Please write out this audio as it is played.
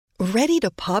Ready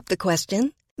to pop the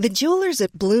question? The jewelers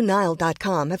at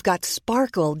BlueNile.com have got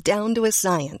sparkle down to a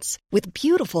science with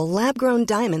beautiful lab-grown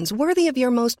diamonds worthy of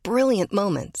your most brilliant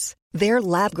moments. Their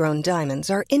lab-grown diamonds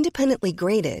are independently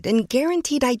graded and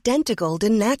guaranteed identical to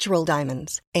natural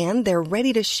diamonds, and they're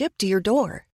ready to ship to your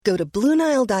door. Go to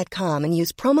BlueNile.com and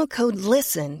use promo code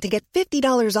LISTEN to get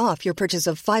 $50 off your purchase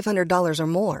of $500 or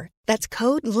more. That's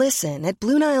code LISTEN at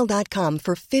BlueNile.com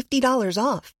for $50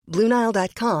 off.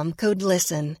 BlueNile.com, code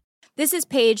LISTEN. This is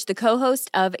Paige, the co-host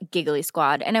of Giggly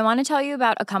Squad, and I want to tell you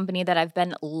about a company that I've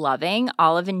been loving,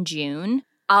 Olive & June.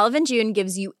 Olive & June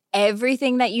gives you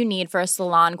everything that you need for a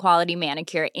salon-quality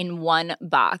manicure in one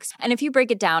box. And if you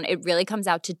break it down, it really comes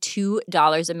out to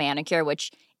 $2 a manicure, which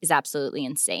is absolutely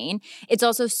insane. It's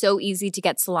also so easy to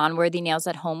get salon-worthy nails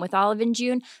at home with Olive &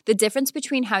 June. The difference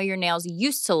between how your nails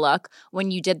used to look when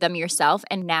you did them yourself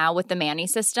and now with the Mani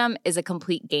system is a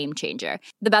complete game changer.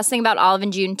 The best thing about Olive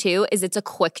 & June, too, is it's a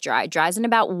quick dry. Dries in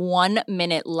about 1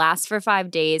 minute, lasts for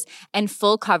 5 days, and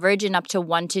full coverage in up to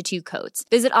 1 to 2 coats.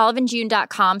 Visit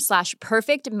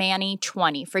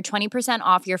oliveandjune.com/perfectmani20 for 20%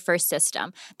 off your first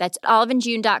system. That's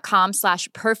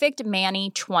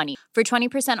oliveandjune.com/perfectmani20 for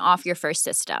 20% off your first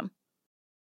system.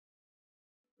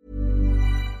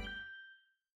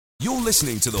 You're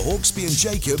listening to the Hawksbee and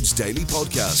Jacobs Daily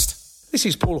Podcast. This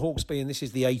is Paul Hawksbee and this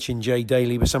is the H&J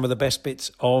Daily with some of the best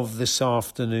bits of this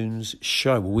afternoon's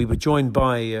show. We were joined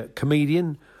by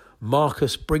comedian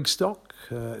Marcus Brigstock,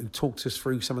 who talked us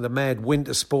through some of the mad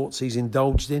winter sports he's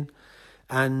indulged in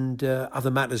and other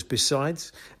matters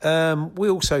besides. We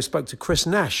also spoke to Chris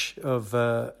Nash of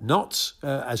Notts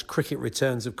as cricket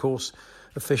returns, of course,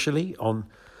 officially on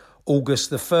August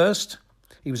the 1st.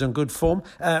 He was on good form.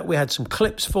 We had some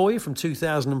clips for you from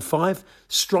 2005.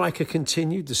 Striker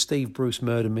continued, the Steve Bruce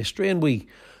murder mystery, and we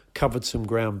covered some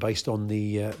ground based on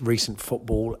the recent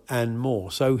football and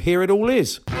more. So here it all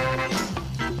is.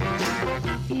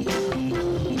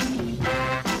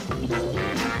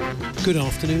 Good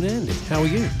afternoon, Andy. How are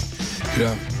you?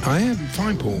 I am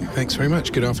fine, Paul. Thanks very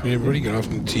much. Good afternoon, everybody. Good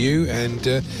afternoon to you. And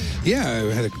I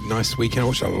had a nice weekend. I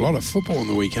watched a lot of football on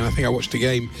the weekend. I think I watched a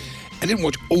game. I didn't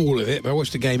watch all of it, but I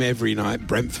watched a game every night.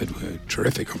 Brentford were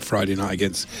terrific on Friday night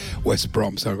against West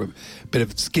Brom, so I got a bit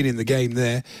of skin in the game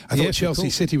there. I thought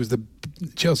Chelsea City was the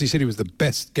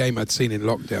best game I'd seen in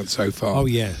lockdown so far. Oh,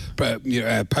 yeah. But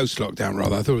post-lockdown,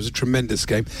 rather. I thought it was a tremendous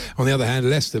game. On the other hand,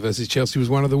 Leicester versus Chelsea was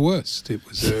one of the worst. It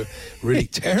was a really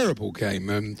terrible game.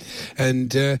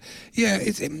 Leicester,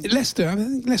 I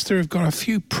think Leicester have got a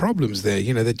few problems there.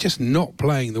 You know, they're just not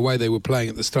playing the way they were playing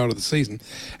at the start of the season.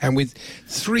 And with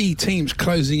 3 teams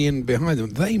closing in behind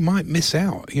them, they might miss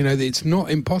out. You know, it's not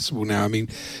impossible now. I mean,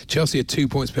 Chelsea are 2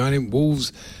 points behind him.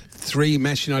 Wolves 3,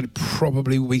 Manchester United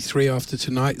probably will be 3 after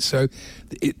tonight, so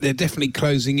they're definitely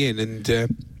closing in, and it'll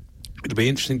be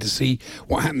interesting to see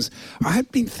what happens. I had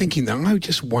been thinking that I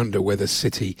just wonder whether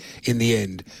City, in the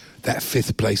end, that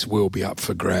 5th place will be up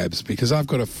for grabs, because I've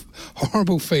got a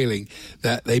horrible feeling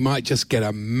that they might just get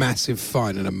a massive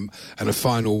fine and a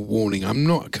final warning. I'm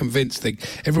not convinced.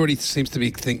 Everybody seems to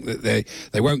think that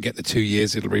they won't get the 2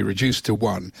 years. It'll be reduced to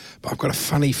 1. But I've got a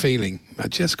funny feeling. I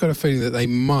just got a feeling that they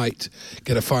might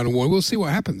get a final warning. We'll see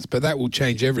what happens, but that will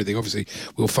change everything. Obviously,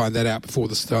 we'll find that out before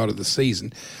the start of the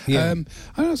season. Yeah.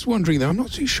 I was wondering, though, I'm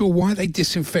not too sure why they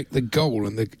disinfect the goal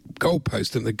and the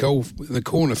goalpost and the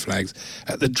corner flags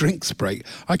at the drinks break.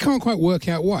 I can't quite work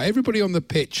out why. Everybody on the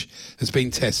pitch has been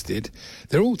tested.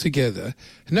 They're all together.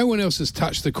 No one else has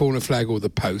touched the corner flag or the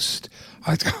post.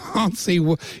 I can't see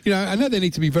what... I know they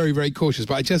need to be very, very cautious,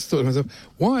 but I just thought to myself,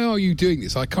 why are you doing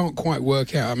this? I can't quite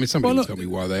work out. I mean, somebody will tell me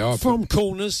why they are. From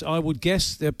corners, I would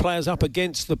guess, their players up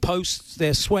against the posts,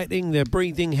 they're sweating, they're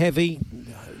breathing heavy.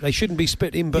 They shouldn't be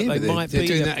spitting, but they might be. They're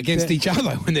doing that against each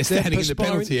other when they're standing in the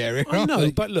penalty area. I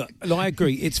know, but look, I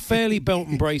agree. It's fairly belt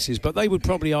and braces, but they would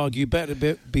probably argue better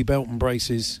be belt and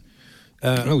braces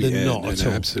than not at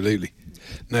all. Absolutely.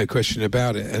 No question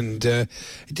about it. And it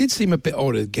did seem a bit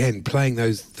odd, again, playing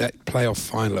that playoff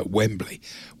final at Wembley.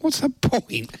 What's the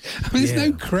point? I mean, there's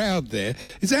no crowd there.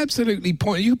 It's absolutely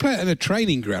pointless. You can play it in a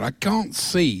training ground. I can't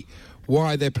see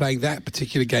why they're playing that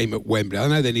particular game at Wembley. I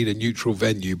know they need a neutral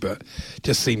venue, but it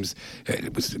just seems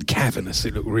it was cavernous.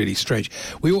 It looked really strange.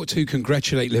 We ought to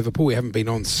congratulate Liverpool. We haven't been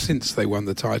on since they won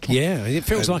the title. Yeah, it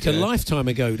feels like a lifetime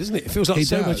ago, doesn't it? It feels like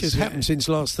so much has happened since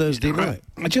last Thursday night.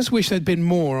 I just wish there'd been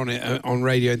more on it on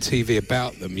radio and TV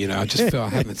about them. I just feel I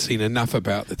haven't seen enough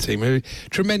about the team.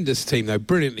 Tremendous team, though.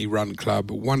 Brilliantly run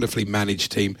club, wonderfully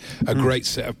managed team, a great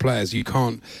set of players. You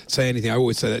can't say anything. I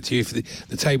always say that to you. If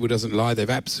the table doesn't lie, they've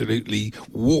absolutely absolutely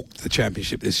walked the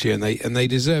Championship this year, and they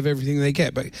deserve everything they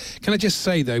get. But can I just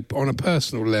say, though, on a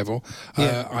personal level,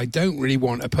 I don't really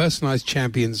want a personalised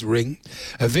Champions ring,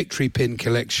 a victory pin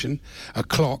collection, a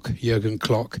clock, Jurgen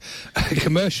Klopp, a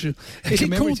commercial. Is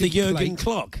it called the Jurgen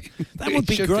clock? That would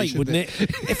be great, wouldn't it?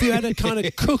 If you had a kind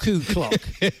of cuckoo clock,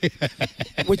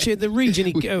 which in the region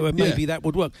he'd go, maybe that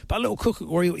would work. But a little cuckoo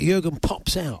where Jurgen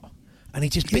pops out. And he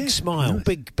just big smile,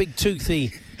 big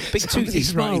toothy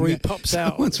smile where he pops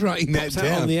out. Someone's writing that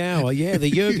down. On the hour, the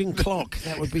Jurgen clock.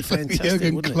 That would be fantastic.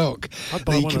 Jurgen wouldn't clock. It? I'd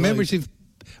buy the one commemorative.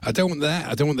 I don't want that.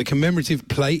 I don't want the commemorative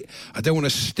plate. I don't want a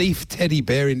Steve teddy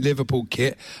bear in Liverpool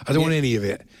kit. I don't want any of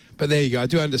it. But there you go. I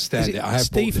do understand it. I have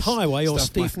Steve Highway or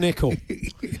Steve Nicol?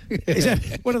 Is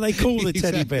that what do they call the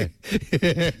teddy bear?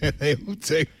 They all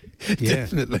do.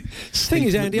 Definitely. The thing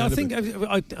is, Andy, I think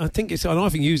it's, and I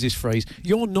often use this phrase,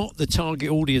 you're not the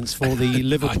target audience for the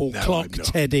Liverpool clock,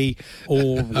 teddy,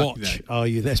 or watch, are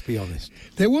you? Let's be honest.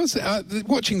 There was,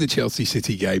 watching the Chelsea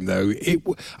City game, though,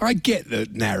 I get the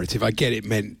narrative. I get it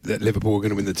meant that Liverpool were going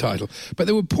to win the title. But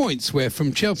there were points where,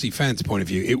 from Chelsea fans' point of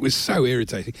view, it was so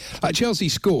irritating. Like, Chelsea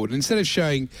scored, and instead of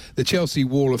showing the Chelsea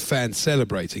wall of fans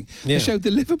celebrating, they showed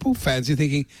the Liverpool fans who are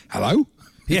thinking, hello?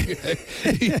 Yeah.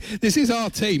 This is our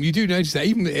team. You do notice that.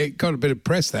 Even it got a bit of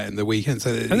press that in the weekend. So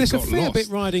and there's a fair bit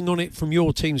riding on it from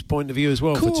your team's point of view as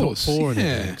well, for top four and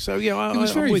everything. So, it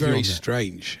was very, very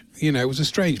strange. It was a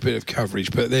strange bit of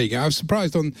coverage, but there you go. I was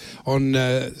surprised on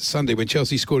Sunday when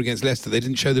Chelsea scored against Leicester, they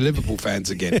didn't show the Liverpool fans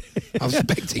again. I was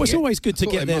expecting it's always good to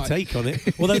get their take on it,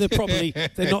 although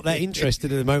they're not that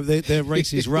interested at the moment. Their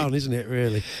race is run, isn't it,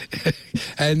 really?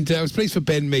 And I was pleased for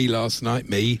Ben Mee last night.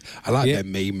 I like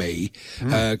Ben Mee.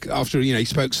 After, he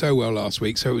spoke so well last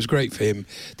week, so it was great for him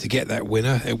to get that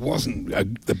winner. It wasn't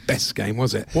the best game,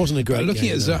 was it? Wasn't a great game.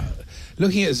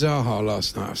 Looking at Zaha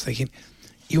last night, I was thinking,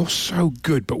 you're so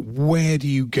good, but where do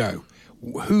you go?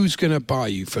 Who's going to buy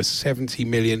you for 70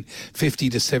 million, 50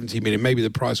 to 70 million? Maybe the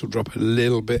price will drop a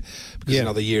little bit because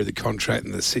another year of the contract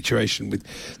and the situation with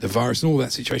the virus and all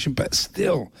that situation. But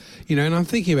still, and I'm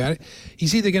thinking about it,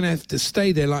 he's either going to have to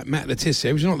stay there like Matt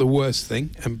Letizia, which is not the worst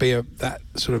thing, and be that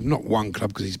sort of, not one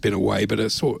club because he's been away, but a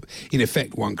sort of, in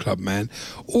effect, one club man,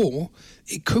 or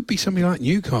it could be something like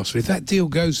Newcastle. If that deal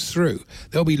goes through,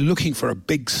 they'll be looking for a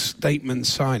big statement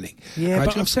signing. Yeah,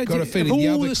 but I've said, got a feeling the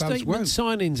other statement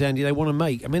signings, Andy, they want to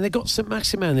make. I mean, they've got St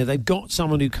Maximin there. They've got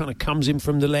someone who kind of comes in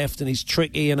from the left and he's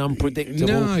tricky and unpredictable.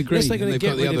 No, I agree. They're going to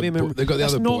get rid of him. They've got the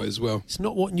other boy as well. It's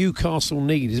not what Newcastle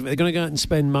need. They're going to go out and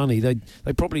spend money.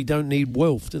 They probably don't need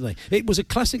wealth, do they? It was a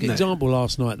classic example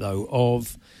last night, though,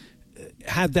 of...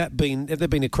 if there'd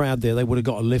been a crowd there, they would have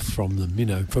got a lift from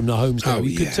them, from the home stand.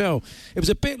 You could tell. It was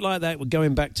a bit like that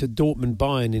going back to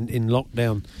Dortmund-Bayern in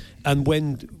lockdown. And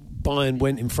when Bayern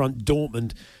went in front,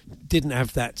 Dortmund didn't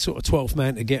have that sort of 12th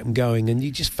man to get them going. And you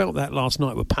just felt that last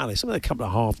night with Palace. I mean, a couple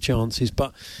of half chances,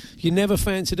 but you never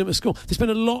fancied them to score. There's been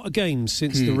a lot of games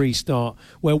since the restart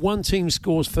where one team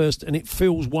scores first and it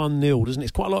feels 1-0, doesn't it?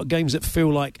 It's quite a lot of games that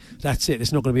feel like that's it.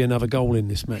 There's not going to be another goal in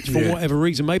this match for whatever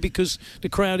reason. Maybe because the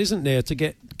crowd isn't there to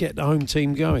get the home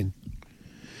team going.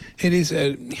 It is.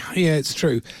 It's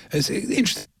true. It's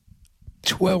interesting.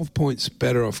 12 points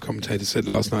better off, commentator said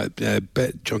last night,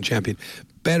 John Champion,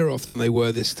 better off than they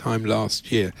were this time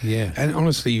last year. Yeah. And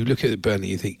honestly, you look at Burnley,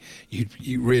 you think,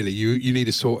 you really need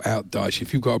to sort out Dyche.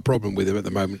 If you've got a problem with him at the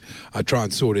moment, I try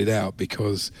and sort it out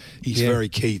because he's very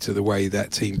key to the way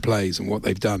that team plays and what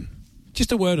they've done.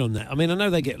 Just a word on that. I mean, I know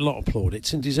they get a lot of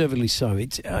plaudits, and deservedly so.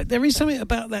 There is something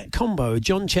about that combo,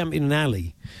 John Champion and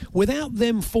Ali, without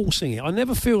them forcing it. I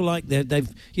never feel like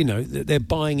they're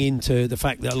buying into the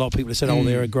fact that a lot of people have said,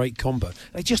 they're a great combo.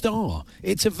 They just are.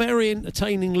 It's a very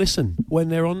entertaining listen when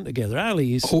they're on together.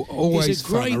 Ali is always a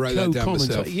great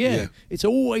co-commentator. Yeah, it's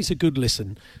always a good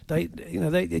listen.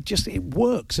 It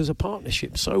works as a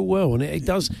partnership so well, and it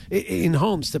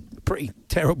enhanced a pretty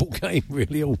terrible game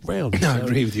really all round. No, I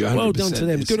agree with you. 100%. Well done to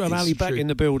them. It's good to have Ali back in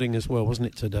the building as well, wasn't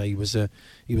it, today? He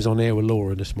was on air with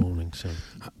Laura this morning. So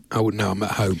I wouldn't know, I'm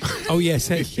at home. Oh, yes,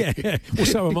 yeah. Well,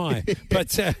 so am I.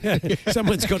 But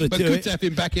someone's got to do it. Good to have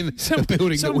him back in the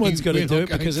building. Someone's got to do it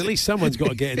because at least someone's got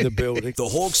to get in the building. The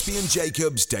Hawksbee and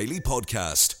Jacobs Daily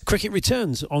Podcast. Cricket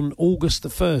returns on August the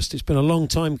 1st. It's been a long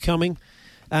time coming,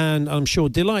 and I'm sure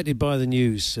delighted by the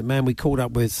news. A man we caught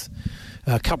up with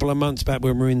a couple of months back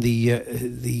when we were in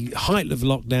the height of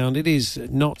lockdown. It is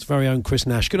Notts' very own Chris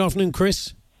Nash. Good afternoon,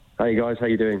 Chris. Hey guys, how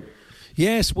you doing?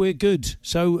 Yes, we're good.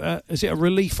 So is it a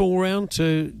relief all round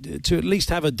to at least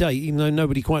have a date, even though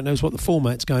nobody quite knows what the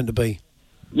format's going to be?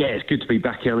 Yeah, it's good to be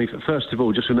back here. I mean, first of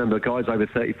all, just remember, guys over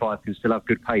 35 can still have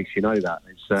good pace. You know that.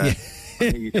 I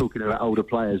hear you talking about older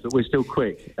players, but we're still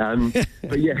quick.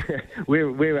 But yeah,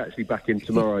 we're actually back in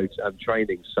tomorrow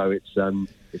training, so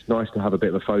it's nice to have a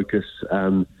bit of a focus,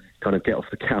 kind of get off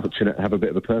the couch and have a bit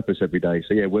of a purpose every day.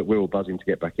 So yeah, we're all buzzing to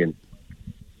get back in.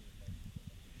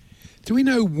 Do we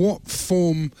know what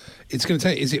form it's going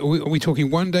to take? Are we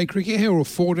talking one-day cricket here, or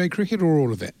 4-day cricket, or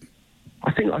all of it?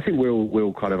 I think we're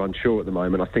all kind of unsure at the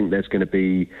moment. I think there's going to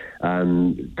be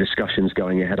discussions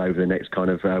going ahead over the next kind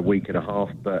of week and a half.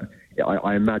 But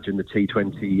I imagine the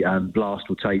T20 blast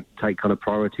will take kind of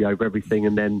priority over everything.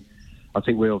 And then I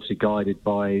think we're obviously guided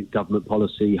by government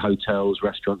policy, hotels,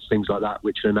 restaurants, things like that,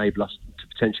 which will enable us to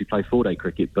potentially play 4-day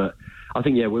cricket. But I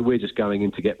think, we're just going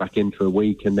in to get back in for a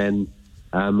week. And then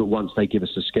once they give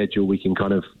us a schedule, we can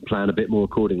kind of plan a bit more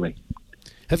accordingly.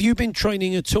 Have you been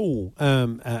training at all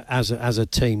as a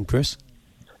team, Chris?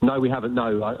 No, we haven't.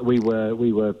 No, we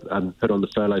were put on the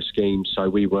furlough scheme, so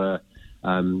we were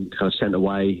kind of sent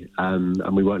away,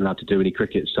 and we weren't allowed to do any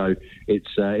cricket. So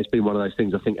it's been one of those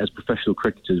things. I think as professional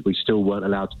cricketers, we still weren't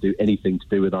allowed to do anything to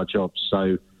do with our jobs.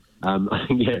 So I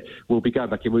think we'll be going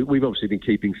back in. We've obviously been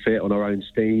keeping fit on our own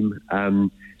steam.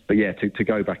 But yeah, to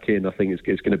go back in, I think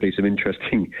it's going to be some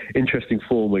interesting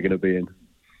form we're going to be in.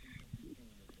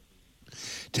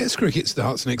 Test cricket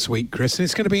starts next week, Chris, and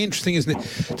it's going to be interesting, isn't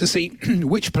it, to see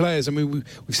which players. I mean,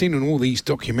 we've seen in all these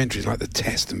documentaries like the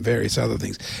Test and various other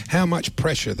things how much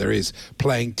pressure there is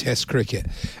playing Test cricket,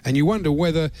 and you wonder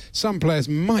whether some players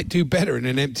might do better in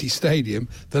an empty stadium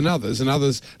than others, and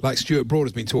others, like Stuart Broad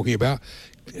has been talking about,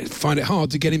 find it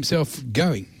hard to get himself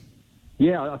going.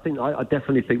 Yeah, I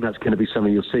definitely think that's going to be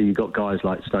something you'll see. You've got guys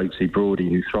like Stokesy, Broady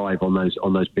who thrive on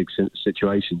those big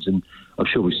situations, and I'm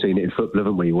sure we've seen it in football,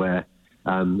 haven't we, where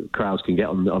crowds can get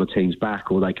on a team's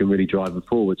back, or they can really drive them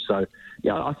forward. So,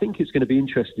 yeah, I think it's going to be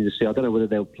interesting to see. I don't know whether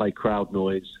they'll play crowd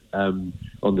noise on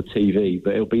the TV,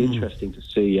 but it'll be interesting to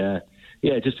see.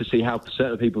 Just to see how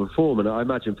certain people perform. And I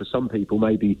imagine for some people,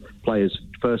 maybe players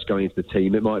first going into the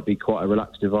team, it might be quite a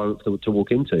relaxed environment to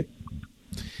walk into.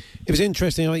 It was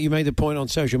interesting, you made the point on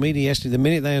social media yesterday, the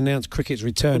minute they announced cricket's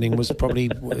returning was probably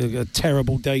a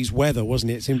terrible day's weather,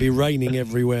 wasn't it? It seemed to be raining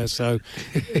everywhere, so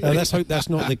let's hope that's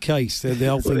not the case. The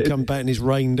whole thing come back and it's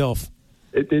rained off.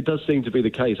 It does seem to be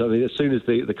the case. I mean, as soon as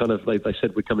they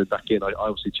said we're coming back in, I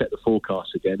obviously checked the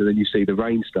forecast again, and then you see the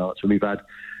rain starts, and we've had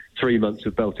 3 months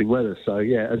of belting weather. So,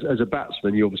 yeah, as a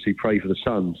batsman, you obviously pray for the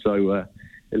sun, so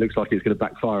it looks like it's going to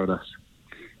backfire on us.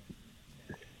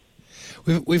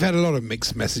 We've had a lot of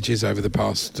mixed messages over the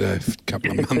past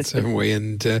couple of months, haven't we?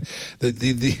 And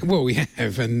we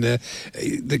have, and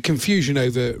the confusion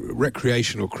over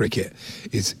recreational cricket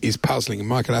is puzzling. And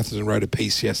Michael Atherton wrote a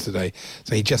piece yesterday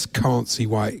saying he just can't see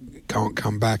why it can't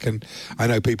come back. And I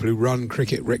know people who run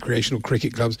recreational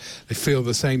cricket clubs, they feel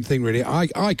the same thing. Really,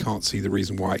 I can't see the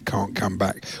reason why it can't come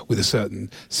back with a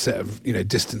certain set of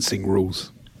distancing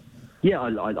rules. Yeah,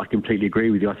 I completely agree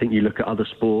with you. I think you look at other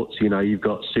sports, you've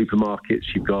got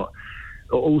supermarkets, you've got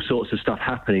all sorts of stuff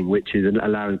happening, which is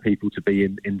allowing people to be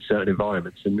in certain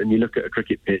environments. And you look at a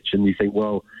cricket pitch and you think,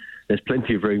 well, there's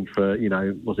plenty of room for,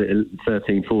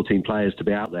 13, 14 players to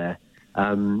be out there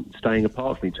staying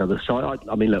apart from each other. So,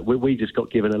 I mean, look, we just got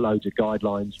given a loads of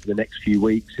guidelines for the next few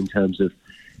weeks in terms of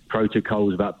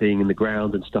protocols about being in the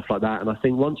ground and stuff like that. And I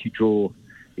think once you draw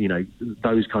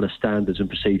those kind of standards and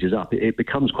procedures up, it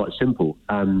becomes quite simple.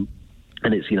 And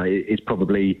it's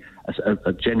probably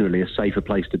generally a safer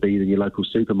place to be than your local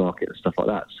supermarket and stuff like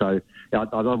that. So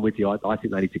I'm with you. I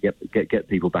think they need to get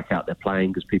people back out there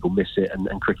playing because people miss it,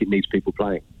 and cricket needs people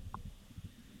playing.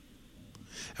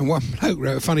 And one bloke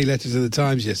wrote a funny letter to the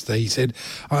Times yesterday. He said,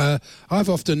 I've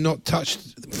often not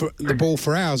touched the ball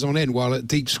for hours on end while at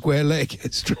deep square leg.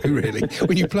 It's true, really.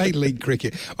 When you play league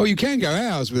cricket, you can go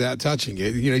hours without touching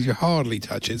it. You hardly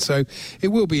touch it. So it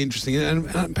will be interesting.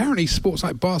 And apparently sports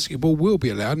like basketball will be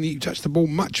allowed, and you touch the ball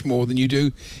much more than you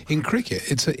do in cricket.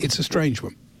 It's a strange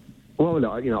one. Well,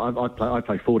 no, I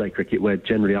play 4-day cricket where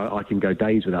generally I can go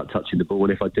days without touching the ball,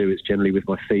 and if I do, it's generally with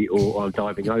my feet or I'm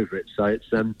diving over it. So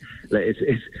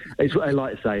it's what I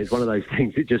like to say. It's one of those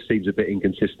things. It just seems a bit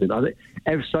inconsistent. I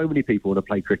think so many people want to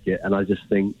play cricket, and I just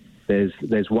think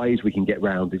there's ways we can get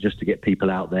round it just to get people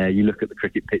out there. You look at the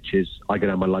cricket pitches. I go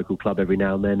down my local club every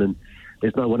now and then, and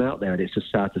there's no one out there, and it's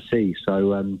just sad to see.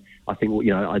 So I think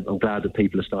I'm glad that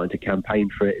people are starting to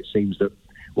campaign for it. It seems that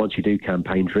once you do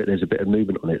campaign for it, there's a bit of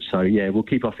movement on it. So, yeah, we'll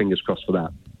keep our fingers crossed for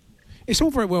that. It's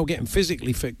all very well getting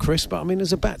physically fit, Chris, but, I mean,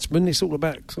 as a batsman, it's all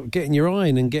about sort of getting your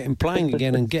iron and getting playing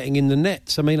again and getting in the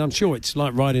nets. I mean, I'm sure it's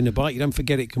like riding a bike. You don't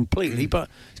forget it completely, but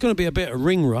it's going to be a bit of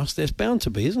ring rust. There's bound to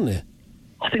be, isn't there?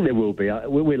 I think there will be.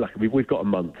 We're lucky. We've got a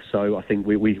month, so I think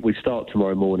we start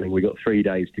tomorrow morning. We've got 3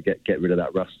 days to get rid of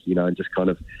that rust, and just kind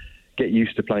of get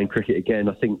used to playing cricket again.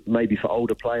 I think maybe for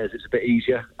older players it's a bit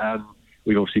easier.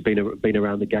 We've obviously been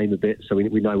around the game a bit, so we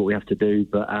know what we have to do.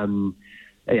 But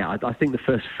I think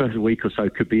the first week or so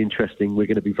could be interesting. We're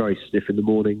going to be very stiff in the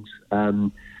mornings.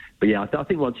 But yeah, I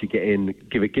think once you get in,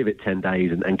 give it 10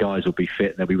 days, and guys will be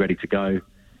fit. They'll be ready to go,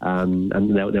 and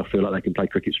they'll feel like they can play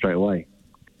cricket straight away.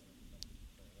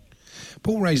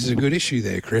 Paul raises a good issue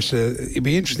there, Chris. It'd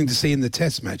be interesting to see in the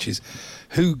test matches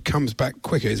who comes back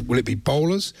quicker. Will it be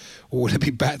bowlers or will it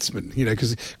be batsmen?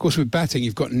 Because, of course, with batting,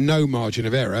 you've got no margin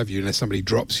of error, have you, unless somebody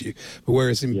drops you. But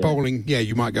whereas in bowling,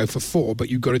 you might go for 4, but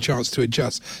you've got a chance to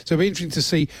adjust. So it'd be interesting to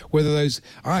see whether those...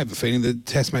 I have a feeling the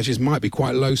test matches might be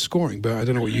quite low scoring, but I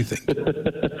don't know what you think.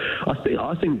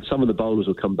 I think some of the bowlers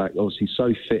will come back, obviously,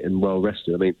 so fit and well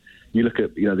rested. I mean, you look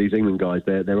at these England guys.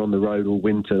 They're on the road all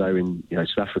winter. They're in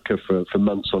South Africa for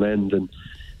months on end, and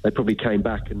they probably came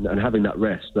back and having that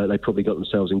rest, they probably got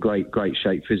themselves in great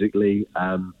shape physically,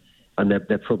 and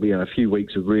they're probably a few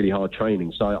weeks of really hard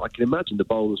training. So I can imagine the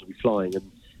bowlers will be flying. And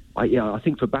I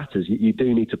think for batters, you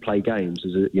do need to play games.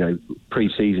 As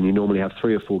pre-season, you normally have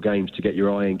 3 or 4 games to get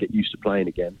your eye and get used to playing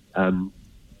again. And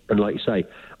like you say,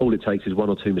 all it takes is 1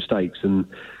 or 2 mistakes, and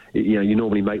you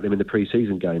normally make them in the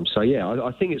pre-season games. So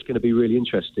I think it's going to be really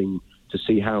interesting to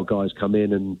see how guys come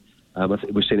in, and I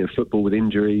think we've seen it in football with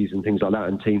injuries and things like that,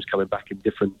 and teams coming back in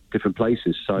different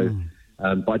places. So,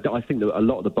 but I think that a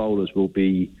lot of the bowlers will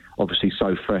be obviously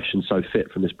so fresh and so fit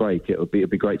from this break. It'd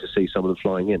be great to see some of them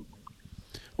flying in.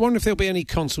 I wonder if there'll be any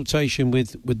consultation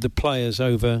with the players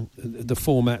over the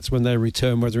formats when they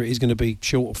return, whether it is going to be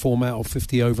shorter format or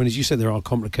 50 over. And as you said, there are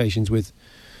complications with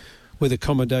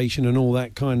accommodation and all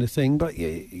that kind of thing. But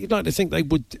you'd like to think they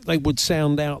would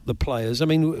sound out the players. I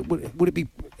mean, would it be?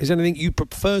 Is there anything you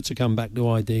prefer to come back to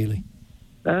ideally?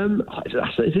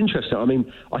 It's interesting. I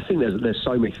mean, I think there's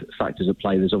so many factors at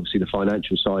play. There's obviously the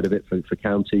financial side of it for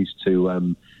counties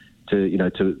to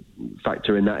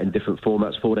factor in that in different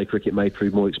formats. 4-day cricket may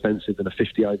prove more expensive than a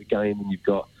 50-over game, and you've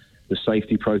got the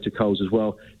safety protocols as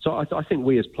well. So I think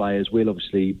we as players will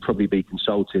obviously probably be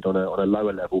consulted on a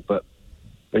lower level, but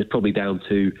it's probably down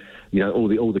to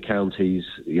all the counties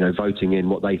voting in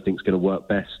what they think is going to work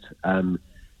best, and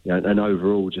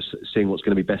overall just seeing what's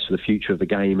going to be best for the future of the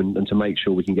game, and to make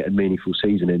sure we can get a meaningful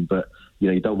season in. But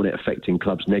you don't want it affecting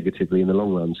clubs negatively in the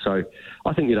long run. So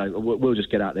I think we'll just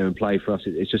get out there and play. For us,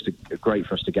 it's just great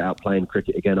for us to get out playing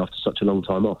cricket again after such a long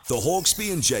time off. The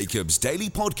Hawksbee and Jacobs Daily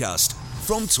Podcast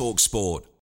from TalkSport.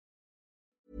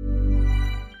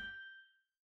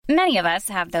 Many of us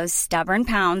have those stubborn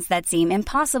pounds that seem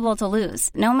impossible to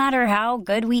lose, no matter how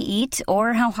good we eat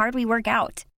or how hard we work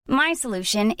out. My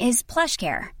solution is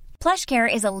PlushCare.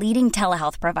 PlushCare is a leading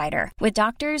telehealth provider with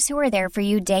doctors who are there for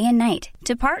you day and night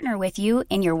to partner with you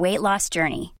in your weight loss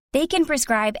journey. They can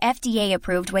prescribe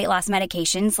FDA-approved weight loss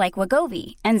medications like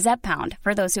Wegovy and Zepbound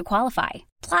for those who qualify.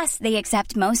 Plus, they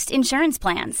accept most insurance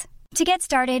plans. To get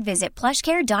started, visit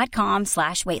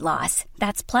plushcare.com/weightloss.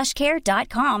 That's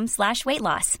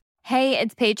plushcare.com/weightloss. Hey,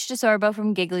 it's Paige DeSorbo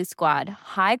from Giggly Squad.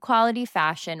 High quality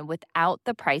fashion without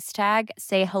the price tag.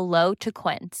 Say hello to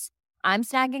Quince. I'm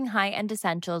snagging high-end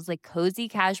essentials like cozy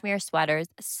cashmere sweaters,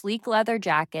 sleek leather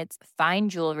jackets, fine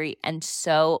jewelry, and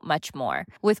so much more.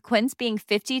 With Quince being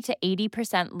 50 to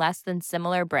 80% less than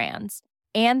similar brands.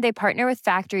 And they partner with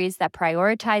factories that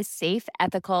prioritize safe,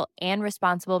 ethical, and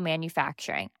responsible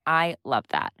manufacturing. I love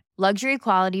that. Luxury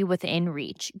quality within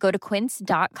reach. Go to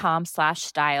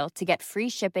quince.com/style to get free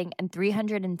shipping and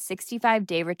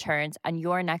 365-day returns on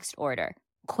your next order.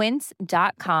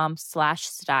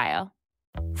 Quince.com/style.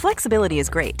 Flexibility is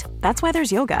great. That's why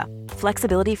there's yoga.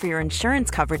 Flexibility for your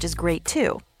insurance coverage is great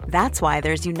too. That's why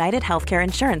there's United Healthcare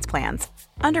Insurance Plans.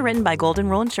 Underwritten by Golden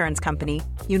Rule Insurance Company,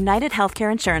 United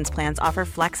Healthcare Insurance Plans offer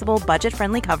flexible,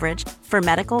 budget-friendly coverage for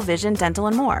medical, vision, dental,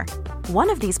 and more.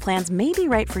 One of these plans may be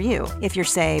right for you if you're,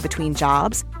 say, between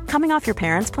jobs, coming off your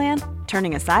parents' plan,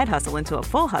 turning a side hustle into a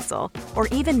full hustle, or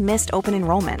even missed open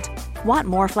enrollment. Want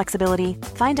more flexibility?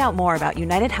 Find out more about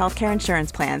United Healthcare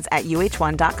Insurance Plans at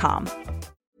uh1.com.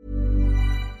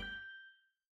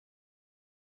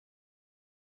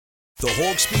 The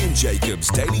Hawksbee and Jacobs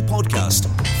Daily Podcast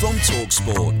from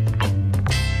TalkSport.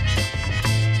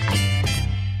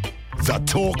 The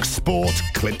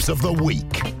TalkSport Clips of the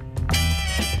Week.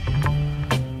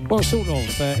 Well, sort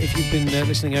of. If you've been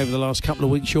listening over the last couple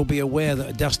of weeks, you'll be aware that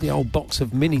a dusty old box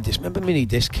of mini-discs, remember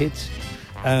mini-disc, kids,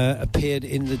 appeared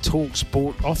in the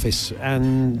TalkSport office,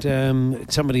 and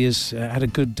somebody has had a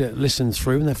good listen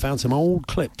through, and they found some old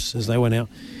clips as they went out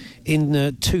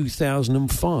in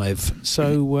 2005.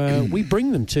 So we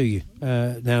bring them to you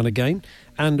now and again.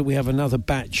 And we have another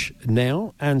batch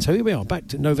now. And so here we are, back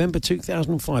to November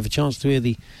 2005, a chance to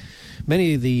hear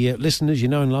many of the listeners you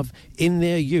know and love in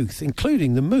their youth,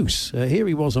 including the Moose. Here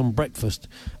he was on Breakfast,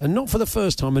 and not for the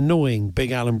first time annoying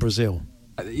Big Alan Brazil.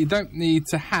 You don't need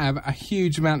to have a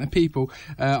huge amount of people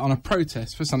on a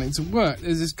protest for something to work.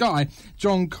 There's this guy,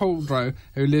 John Coldrow,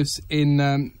 who lives in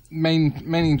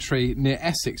Manningtree near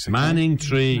Essex. Okay?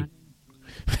 Manningtree.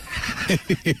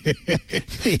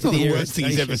 It's not the worst thing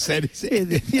he's ever said, is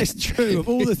it? It's true, of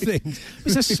all the things.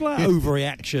 It's a slight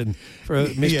overreaction for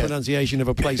a mispronunciation of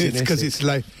a place in Essex. It's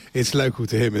because it's local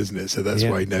to him, isn't it? So that's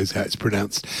why he knows how it's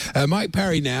pronounced. Mike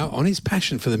Parry now on his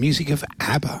passion for the music of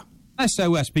ABBA.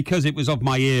 SOS, because it was of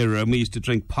my era, and we used to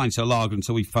drink pints of lager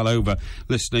until we fell over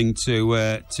listening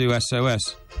to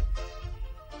SOS.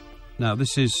 Now,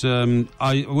 this is,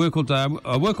 I work all day,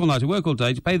 I work all night, I work all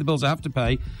day to pay the bills I have to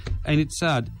pay, and it's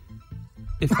sad.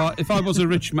 If I was a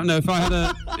rich man, no, if I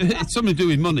had it's something to do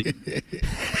with money.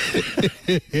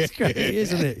 It's great,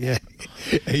 isn't it? Yeah.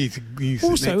 He's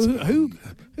also, who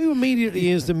immediately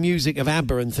hears the music of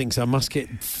ABBA and thinks I must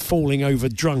get falling over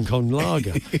drunk on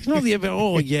lager? It's not the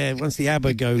once the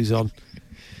ABBA goes on.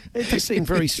 It does seem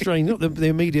very strange. Not the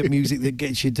immediate music that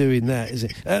gets you doing that, is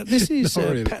it? This is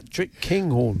really. Patrick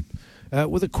Kinghorn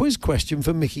with a quiz question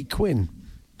for Mickey Quinn.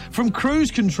 From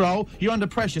Cruise Control, you're under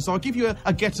pressure, so I'll give you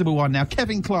a gettable one now.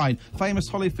 Kevin Kline, famous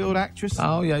Holyfield actress.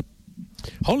 Oh, yeah.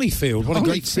 Holyfield, what a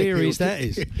great series that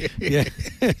is. Yeah.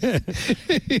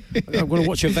 I'm going to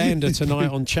watch Evander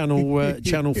tonight on Channel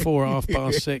 4 at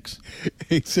 6:30.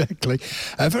 Exactly.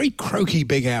 A very croaky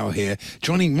Big Al here,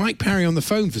 joining Mike Parry on the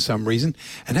phone for some reason.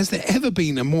 And has there ever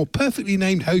been a more perfectly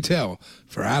named hotel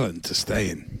for Alan to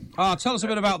stay in? Tell us a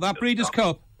bit about that. Breeders'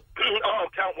 Cup. Oh,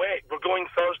 can't wait. We're going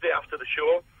Thursday after the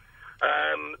show.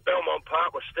 Belmont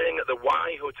Park, we're staying at the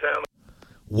Y Hotel.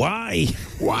 Why?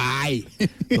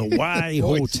 The Y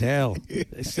Hotel.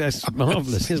 That's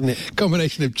marvellous, isn't it?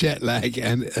 Combination of jet lag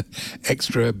and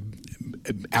extra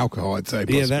alcohol, I'd say.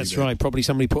 Yeah, that's right. Probably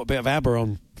somebody put a bit of ABBA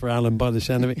on for Alan by the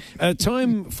sound of it.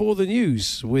 Time for the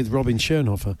news with Robin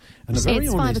Schönhofer. And it's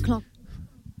 5 o'clock.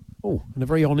 Oh, and a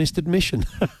very honest admission.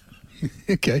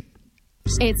 Okay.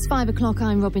 It's 5 o'clock.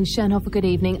 I'm Robin Schönhofer. Good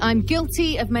evening. I'm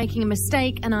guilty of making a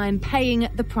mistake and I'm paying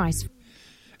the price.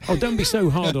 Oh, don't be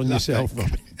so hard on yourself,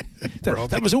 Robin.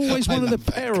 That was always one of the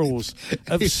perils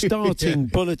of starting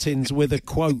bulletins with a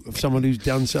quote of someone who's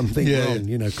done something wrong,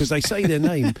 you know, because they say their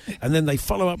name and then they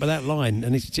follow up with that line,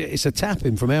 and it's a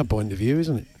tap-in from our point of view,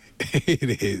 isn't it?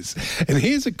 It is. And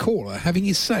here's a caller having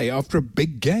his say after a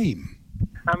big game.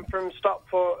 I'm from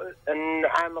Stockport and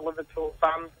I'm a Liverpool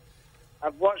fan.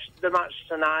 I've watched the match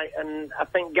tonight, and I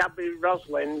think Gabby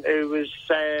Roslin, who was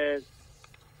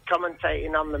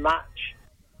commentating on the match.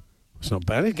 It's not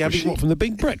bad. Gabby, what, from the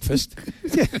Big Breakfast?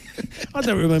 Yeah. I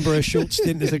don't remember her short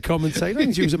stint as a commentator. I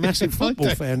think she was a massive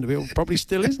football fan, but probably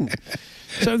still isn't.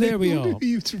 So there we are. Who are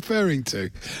you referring to?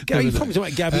 You're probably talking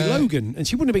about Gabby Logan, and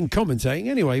she wouldn't have been commentating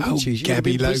anyway, would she? She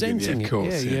Gabby would have been Logan, presenting of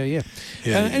course. Yeah.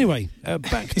 Anyway,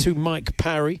 back to Mike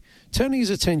Parry, turning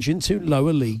his attention to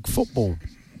lower league football.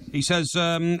 He says,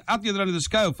 at the other end of the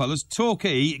scale, fellas,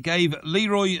 Torquay gave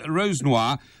Leroy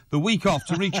Rosenoir the week off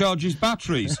to recharge his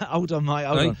batteries. Hold on, mate,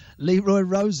 hold on. Leroy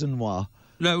Rosenoir.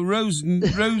 No,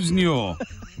 Rosenior.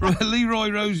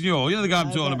 Leroy Rosenior. You know the guy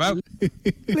I'm talking about.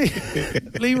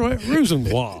 Leroy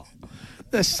Rosenoir.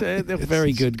 They're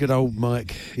very good. Good old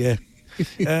Mike. Yeah.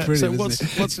 So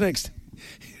what's next?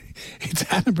 It's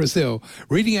Alan Brazil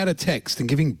reading out a text and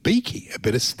giving Beaky a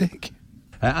bit of stick.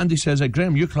 Andy says,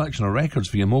 Graham, your collection of records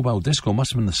for your mobile disco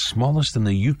must have been the smallest in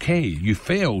the UK. You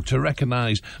failed to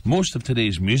recognise most of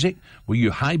today's music. Were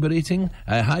you hibernating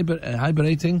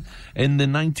in the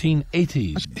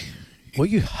 1980s? Were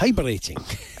you hibernating?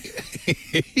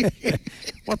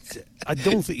 What? I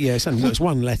don't think... Yes, it's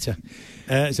one letter.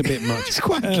 It's a bit much. It's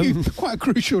quite a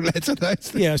crucial letter, though.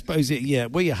 Yeah, I suppose it... Yeah,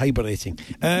 were you hibernating?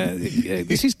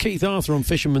 This is Keith Arthur on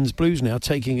Fisherman's Blues now,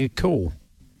 taking a call.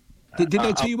 Did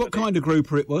they tell you what kind of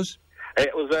grouper it was?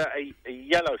 It was a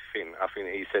yellowfin, I think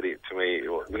he said it to me.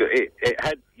 It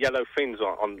had yellow fins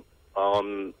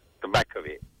on the back of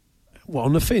it. What,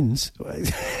 on the fins?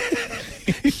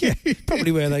 Yeah,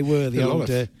 probably where they were,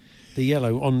 the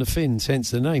yellow on the fins,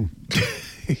 hence the name.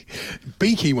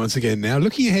 Beaky once again now,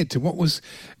 looking ahead to what was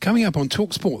coming up on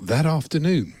TalkSport that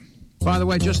afternoon. By the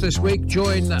way, just this week,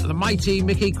 join the mighty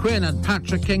Mickey Quinn and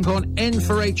Patrick Kinghorn in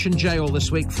for H&J all this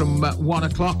week from 1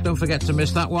 o'clock. Don't forget to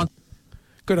miss that one.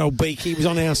 Good old Beaky was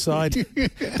on our side.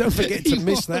 Don't forget to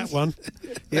miss that one.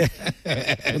 Yeah,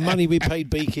 the money we paid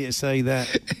Beaky to say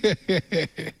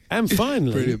that. And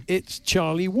finally, Brilliant. it's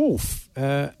Charlie Wolf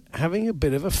having a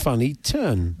bit of a funny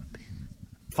turn.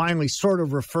 Finally sort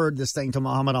of referred this thing to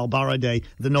Mohammed al-Baradei,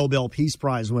 the Nobel Peace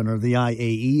Prize winner of the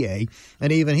IAEA.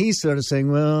 And even he's sort of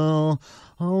saying, well,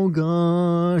 oh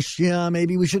gosh, yeah,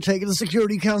 maybe we should take it to the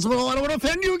Security Council. Oh, I don't want to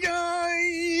offend you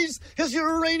guys, because you're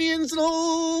Iranians.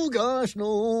 No, gosh,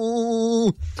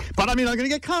 no. But I mean, I'm going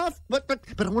to get cuffed, but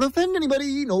I don't want to offend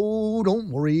anybody. No, don't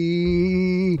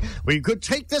worry. We could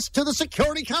take this to the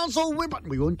Security Council, but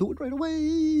we won't do it right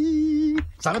away.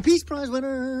 It's not a Peace Prize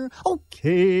winner.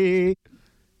 Okay.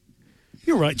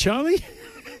 You're right, Charlie.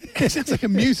 It sounds like a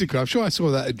musical. I'm sure I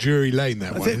saw that at Drury Lane,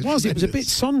 that one. It was a bit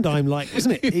Sondheim-like,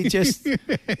 wasn't it?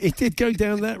 It did go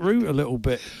down that route a little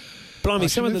bit. Blimey,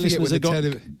 some of the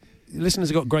listeners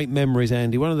have got great memories,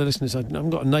 Andy. One of the listeners, I haven't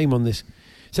got a name on this,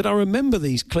 said, I remember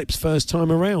these clips first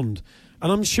time around.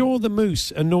 And I'm sure the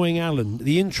Moose annoying Alan,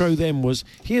 the intro then was,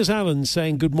 here's Alan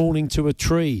saying good morning to a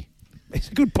tree. It's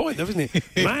a good point, though, isn't it?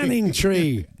 Manning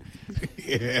tree.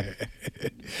 Yeah.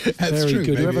 That's very true.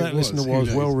 good. Maybe Whoever that listener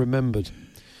was, well remembered.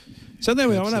 So there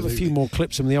we are. I'll have a few more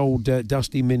clips from the old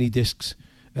dusty mini discs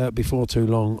before too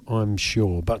long, I'm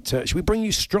sure. But should we bring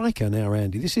you Striker now,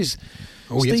 Andy? This is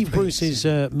Steve Bruce's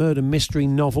murder mystery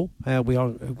novel. We are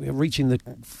reaching the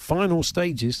final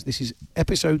stages. This is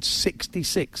episode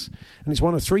 66, and it's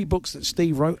one of 3 books that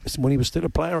Steve wrote when he was still a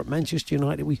player at Manchester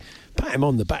United. We pat him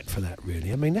on the back for that,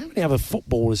 really. I mean, how many other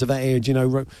footballers of that age,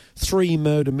 wrote 3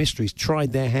 murder mysteries,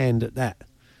 tried their hand at that?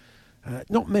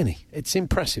 Not many. It's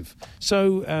impressive.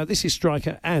 So this is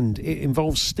Striker, and it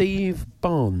involves Steve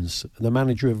Barnes, the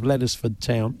manager of Leadersford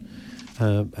Town,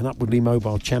 an upwardly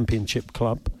mobile championship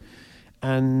club.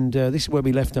 And this is where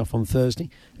we left off on Thursday.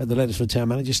 The Leadersford Town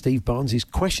manager, Steve Barnes, is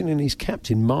questioning his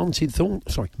captain, Martin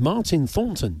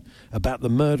Thornton, about the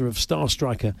murder of star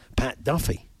striker Pat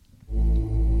Duffy.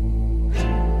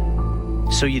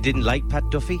 So you didn't like Pat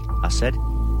Duffy? I said.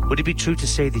 Would it be true to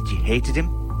say that you hated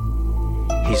him?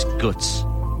 His guts,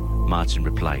 Martin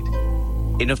replied.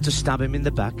 Enough to stab him in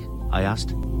the back? I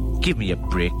asked. Give me a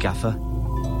break, Gaffer.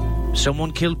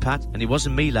 Someone killed Pat, and it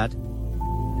wasn't me, lad.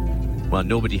 Well,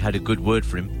 nobody had a good word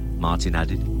for him, Martin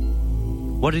added.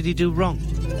 What did he do wrong?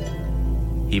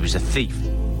 He was a thief.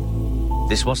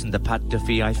 This wasn't the Pat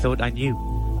Duffy I thought I knew.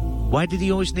 Why did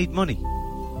he always need money?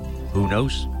 Who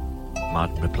knows?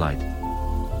 Martin replied.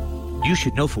 You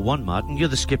should know for one, Martin. You're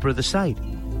the skipper of the side.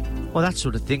 Well, that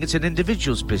sort of thing, it's an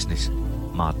individual's business,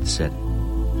 Martin said.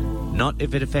 Not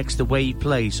if it affects the way he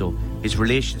plays or his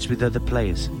relations with other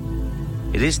players.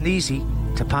 It isn't easy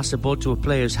to pass a boat to a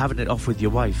player who's having it off with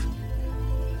your wife.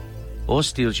 Or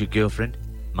steals your girlfriend,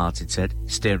 Martin said,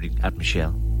 staring at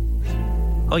Michelle.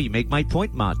 Oh, you make my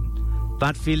point, Martin.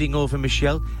 Bad feeling over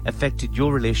Michelle affected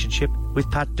your relationship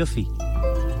with Pat Duffy.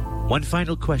 One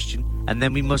final question, and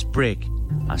then we must break,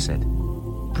 I said.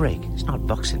 Break? It's not a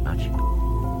boxing match.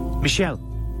 Michelle.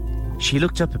 She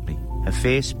looked up at me, her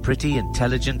face pretty,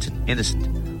 intelligent and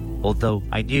innocent, although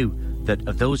I knew that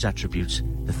of those attributes,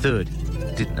 the third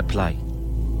didn't apply.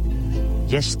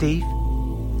 Yes, Steve?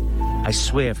 I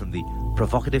swear, from the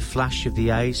provocative flash of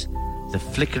the eyes, the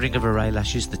flickering of her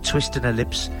eyelashes, the twist in her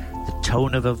lips, the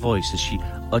tone of her voice as she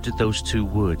uttered those 2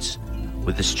 words,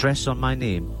 with the stress on my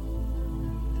name,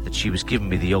 that she was giving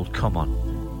me the old come on.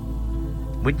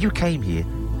 When you came here,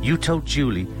 you told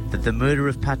Julie that the murderer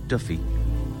of Pat Duffy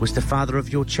was the father of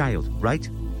your child, right?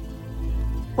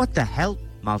 What the hell?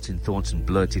 Martin Thornton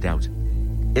blurted out.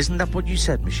 Isn't that what you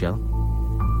said, Michelle?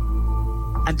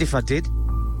 And if I did?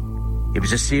 It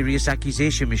was a serious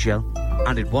accusation, Michelle,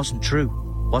 and it wasn't true,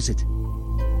 was it?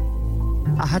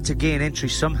 I had to gain entry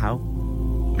somehow,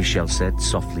 Michelle said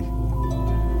softly.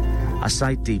 I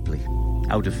sighed deeply,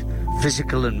 out of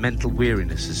physical and mental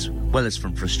weariness as well as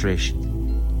from frustration.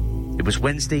 It was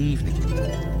Wednesday evening,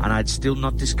 and I'd still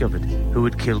not discovered who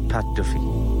had killed Pat Duffy.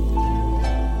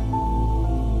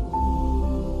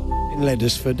 In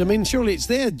Leadersford, I mean, surely it's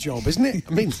their job, isn't it?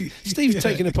 I mean, Steve's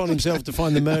taken upon himself to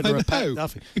find the murderer of Pat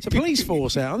Duffy. It's a police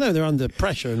force out. I know they're under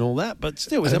pressure and all that, but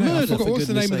still, it's a murder. What's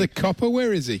the name of the copper?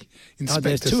 Where is he? Inspector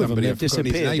there's 2 of them. They've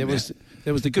disappeared.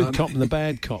 There was the good cop and the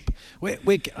bad cop.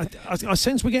 I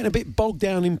sense we're getting a bit bogged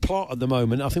down in plot at the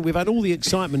moment. I think we've had all the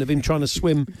excitement of him trying to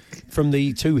swim from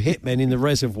the 2 hitmen in the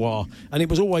reservoir, and it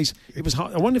was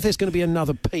hard. I wonder if there's going to be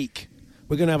another peak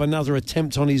we're going to have another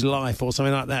attempt on his life or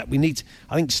something like that.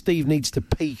 I think Steve needs to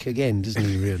peak again, doesn't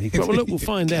he, really? Well, look, we'll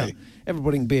find out.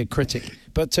 Everybody can be a critic,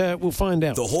 but we'll find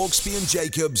out. The Hawksby and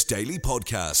Jacobs Daily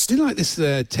Podcast. I did like this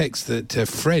text that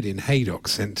Fred in Haydock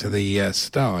sent to the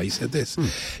Star. He said this: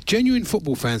 genuine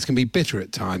football fans can be bitter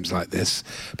at times like this,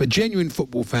 but genuine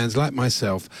football fans like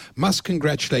myself must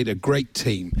congratulate a great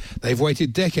team. They've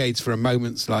waited decades for a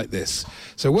moment like this.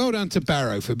 So well done to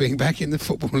Barrow for being back in the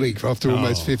Football League after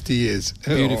almost 50 years.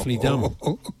 Beautifully done.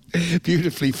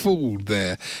 Beautifully fooled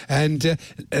there. And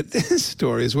this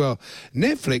story as well.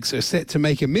 Netflix are set to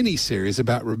make a mini-series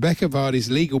about Rebecca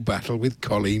Vardy's legal battle with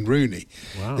Colleen Rooney.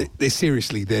 Wow.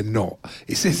 They're not.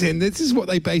 It says, and this is what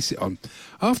they base it on.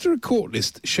 After a court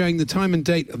list showing the time and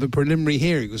date of the preliminary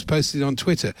hearing was posted on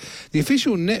Twitter, the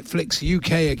official Netflix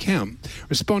UK account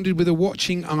responded with a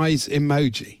watching eyes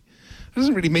emoji. It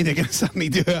doesn't really mean they're going to suddenly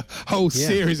do a whole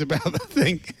series about the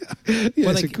thing.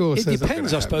 Yes, of course. It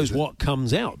depends, I suppose, what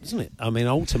comes out, doesn't it? I mean,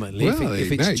 ultimately, if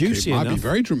it's juicy enough... It might be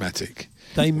very dramatic.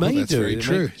 They may that's do. Very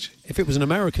true. If it was an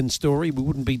American story, we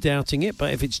wouldn't be doubting it,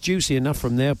 but if it's juicy enough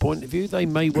from their point of view, they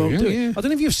may well do it. I don't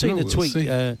know if you've seen the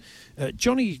tweet.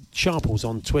 Johnny Sharples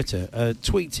on Twitter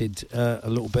tweeted a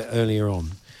little bit earlier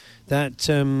on that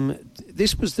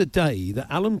this was the day that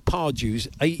Alan Pardew's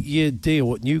 8-year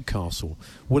deal at Newcastle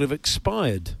would have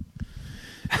expired.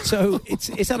 So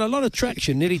it's had a lot of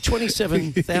traction. Nearly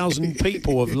 27,000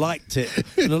 people have liked it,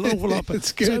 and an awful lot.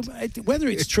 That's good. So whether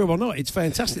it's true or not, it's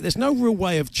fantastic. There's no real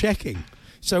way of checking.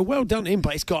 So well done him,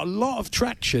 but it's got a lot of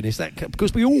traction. Is that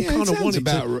because we all kind of want it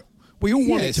to? We all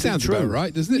want it to be true, about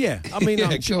right, doesn't it? Yeah, I mean,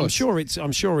 I'm sure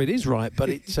it is right, but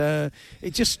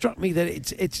it just struck me that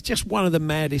it's just one of the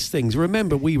maddest things.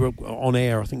 Remember, we were on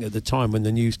air, I think, at the time when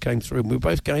the news came through, and we were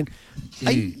both going,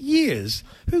 8 years?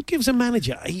 Who gives a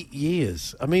manager 8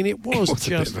 years? I mean, it was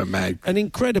just a bit of a an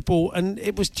incredible, and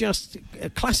it was just a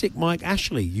classic Mike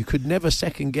Ashley. You could never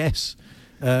second guess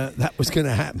that was going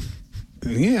to happen.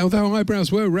 Yeah, although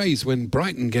eyebrows were raised when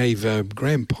Brighton gave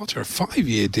Graham Potter a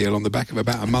 5-year deal on the back of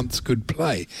about a month's good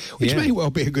play, which may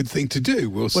well be a good thing to do.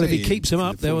 We'll see. Well, if he keeps him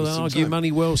up, they'll argue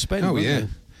money well spent. Oh, yeah.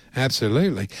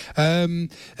 Absolutely. And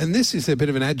this is a bit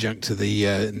of an adjunct to the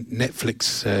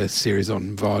Netflix series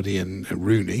on Vardy and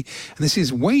Rooney. And this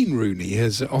is Wayne Rooney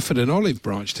has offered an olive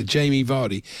branch to Jamie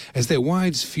Vardy as their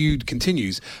wives' feud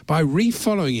continues by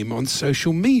refollowing him on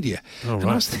social media. Oh, and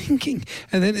right. I was thinking,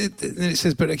 and then it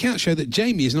says, but accounts show that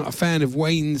Jamie is not a fan of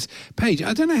Wayne's page.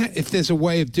 I don't know if there's a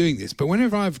way of doing this, but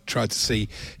whenever I've tried to see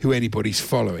who anybody's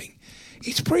following,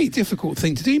 it's a pretty difficult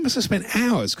thing to do. You must have spent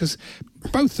hours because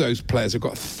both those players have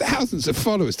got thousands of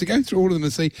followers. To go through all of them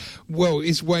and see, well,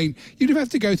 is Wayne... You'd have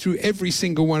to go through every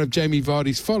single one of Jamie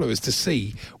Vardy's followers to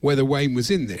see whether Wayne was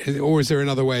in there. Or is there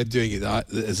another way of doing it that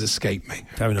has escaped me?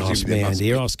 Don't ask me, Andy.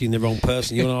 You're asking the wrong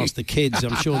person. You want to ask the kids.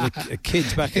 I'm sure the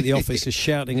kids back at the office are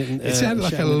shouting. It sounded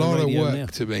like a lot of work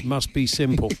to me. Must be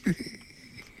simple.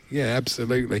 Yeah,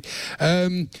 absolutely.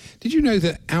 Did you know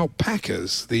that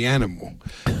alpacas, the animal,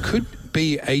 could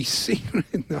be a secret...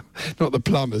 No, not the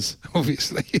plumbers,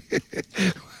 obviously.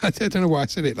 I don't know why I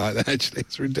said it like that, actually.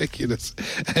 It's ridiculous.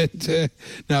 And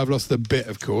now I've lost the bit,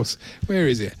 of course. Where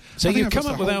is it? So you've come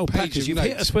up with alpacas. You've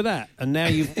hit us with that, and now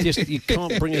you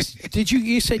can't bring us... Did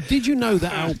you know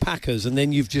that alpacas, and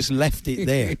then you've just left it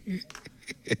there?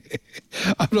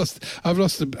 I've lost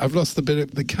the bit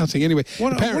of the cutting. Anyway,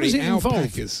 what does it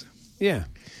alpacas. Yeah.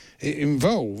 It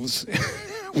involves...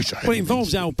 It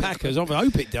involves alpacas. I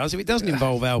hope it does. If it doesn't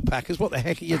involve alpacas, what the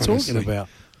heck are you talking about?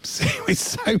 With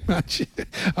so much...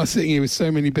 I'm sitting here with so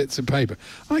many bits of paper.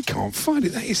 I can't find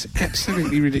it. That is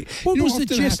absolutely ridiculous. What was the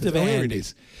gist of it? Here it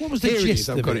is. What was the gist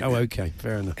of it? Oh, okay.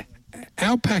 Fair enough.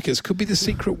 Alpacas could be the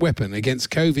secret weapon against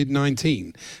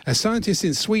COVID-19. As scientists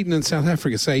in Sweden and South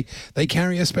Africa say they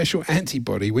carry a special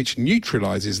antibody which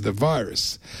neutralises the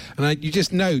virus. And you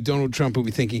just know Donald Trump will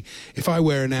be thinking, if I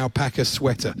wear an alpaca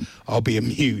sweater, I'll be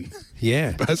immune.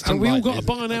 Yeah. So we all got to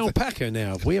buy an alpaca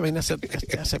now, have we? I mean, that's a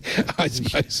I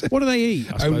suppose. What do they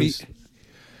eat, I suppose?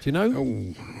 Do you know?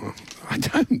 Oh, I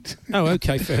don't. Oh,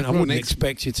 okay, fair enough. I wouldn't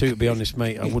expect you to be honest,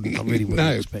 mate. I really wouldn't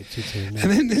expect you to. No.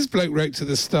 And then this bloke wrote to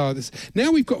the Star,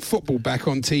 now we've got football back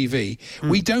on TV.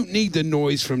 We don't need the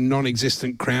noise from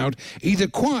non-existent crowd. Either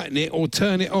quieten it or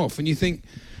turn it off. And you think...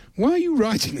 Why are you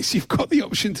writing this? You've got the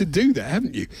option to do that,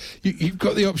 haven't you? You've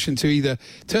got the option to either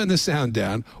turn the sound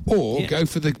down or go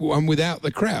for the one without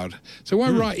the crowd. So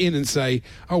why write in and say,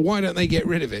 oh, why don't they get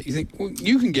rid of it? You think, well,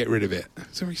 you can get rid of it.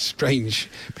 It's very strange.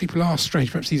 People are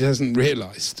strange. Perhaps he hasn't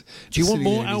realised. Do you want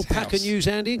more alpaca news,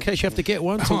 Andy, in case you have to get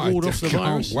one to ward off the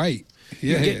virus? I can't wait.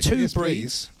 You get two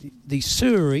breeds. The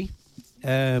Suri,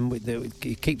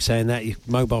 you keep saying that, your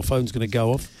mobile phone's going to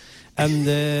go off. And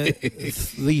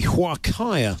the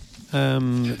Huacaya,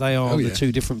 they are the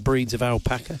two different breeds of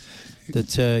alpaca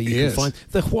that you can find.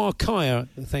 The Huacaya,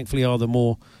 thankfully, are the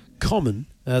more common.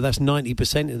 That's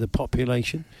 90% of the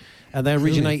population. And they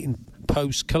originate in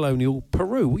post-colonial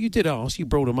Peru. Well, you did ask. You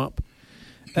brought them up.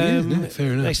 Fair enough.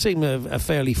 They seem a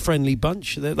fairly friendly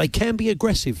bunch. They can be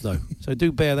aggressive, though. So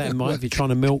do bear that in mind if you're trying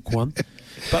to milk one.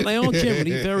 But they are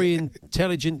generally very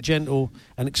intelligent, gentle,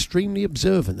 and extremely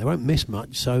observant. They won't miss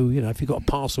much. So, if you've got a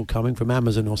parcel coming from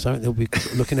Amazon or something, they'll be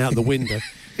looking out the window.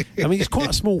 I mean, it's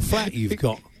quite a small flat you've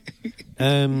got.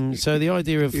 So the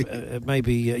idea of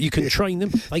maybe you can train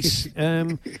them. They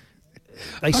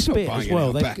spit as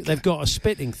well. They've got a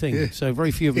spitting thing. Yeah. So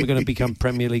very few of them are going to become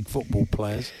Premier League football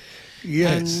players.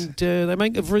 Yes. And they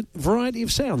make a variety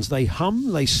of sounds. They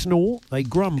hum, they snort, they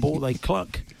grumble, they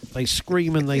cluck, they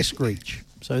scream and they screech.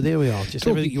 So there we are. Just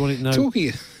everything you wanted to know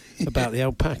about the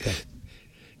alpaca.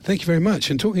 Thank you very much.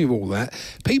 And talking of all that,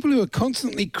 people who are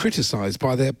constantly criticised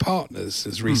by their partners,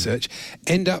 as research,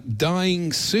 end up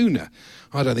dying sooner.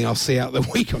 I don't think I'll see out the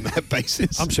week on that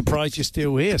basis. I'm surprised you're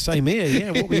still here. Same here,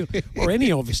 yeah. What were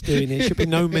any of us doing here? Should be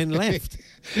no men left.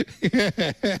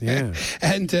 Yeah.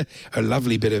 And a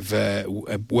lovely bit of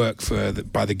work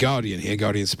by The Guardian here,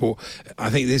 Guardian Sport. I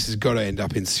think this has got to end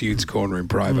up in Sude's Corner in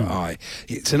Private Eye.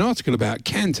 It's an article about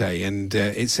Kante, and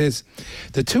it says,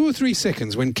 the 2 or 3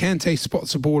 seconds when Kante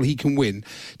spots a ball he can win,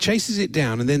 chases it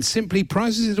down and then simply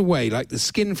prizes it away like the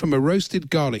skin from a roasted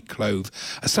garlic clove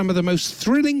are some of the most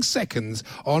thrilling seconds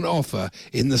on offer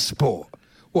in the sport.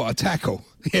 What a tackle.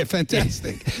 Yeah,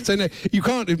 fantastic. So, no, you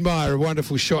can't admire a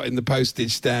wonderful shot in the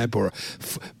postage stamp or a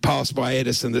pass by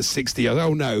Edison that's 60 yards.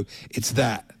 Oh, no, it's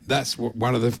that. That's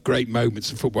one of the great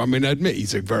moments of football. I mean, I admit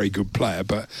he's a very good player,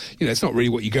 but, it's not really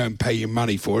what you go and pay your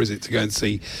money for, is it, to go and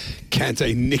see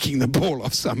Kante nicking the ball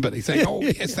off somebody, saying, oh,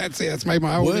 yes, that's it, that's made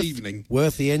my whole evening.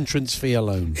 Worth the entrance fee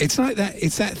alone. It's like that.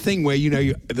 It's that thing where,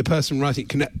 the person writing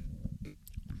can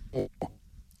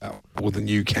more than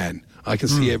you can. I can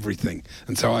see everything,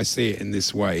 and so I see it in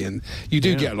this way. And you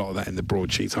do get a lot of that in the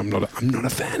broadsheets. I'm not a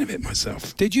fan of it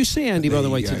myself. Did you see, Andy, by the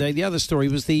way, today? The other story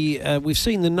was we've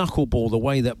seen the knuckleball, the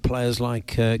way that players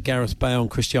like Gareth Bale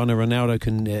and Cristiano Ronaldo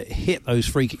can hit those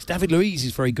free kicks. David Luiz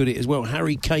is very good at it as well.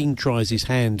 Harry Kane tries his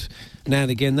hand now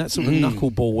and again. That sort of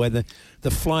knuckleball where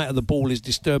the flight of the ball is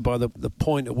disturbed by the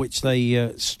point at which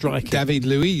they strike it. David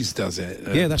Luiz does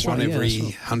it. Yeah, that's right. Every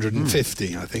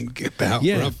 150, I think,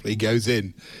 roughly goes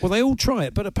in. Well, they all try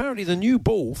it, but apparently the new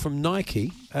ball from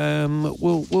Nike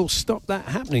will stop that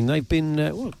happening. They've been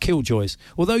killjoys.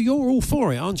 Although you're all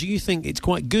for it, aren't you? You think it's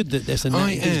quite good that there's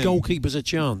goalkeepers a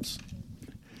chance.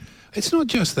 It's not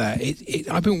just that.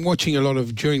 I've been watching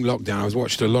during lockdown, I was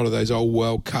watching a lot of those old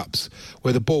World Cups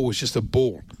where the ball was just a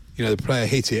ball. The player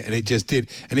hit it and it just did.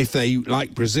 And if they,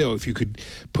 like Brazil, if you could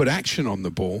put action on the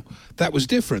ball, that was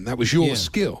different. That was your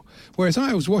skill. Whereas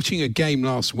I was watching a game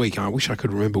last week, and I wish I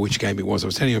could remember which game it was. I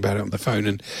was telling you about it on the phone,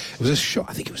 and it was a shot.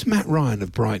 I think it was Matt Ryan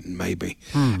of Brighton, maybe.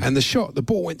 And the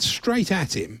ball went straight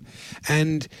at him,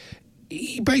 and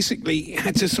he basically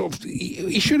had to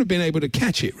he should have been able to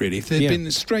catch it, really. If there'd been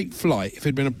a straight flight, if it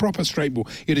had been a proper straight ball,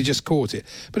 he'd have just caught it.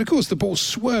 But of course, the ball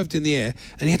swerved in the air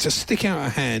and he had to stick out a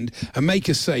hand and make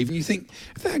a save. And you think,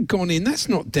 if that had gone in, that's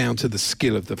not down to the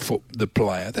skill of the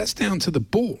player, that's down to the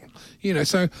ball.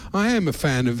 So I am a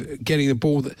fan of getting the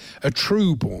ball, a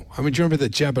true ball. I mean, do you remember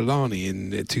the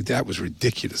Jabulani that was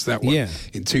ridiculous, that one,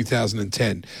 in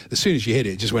 2010. As soon as you hit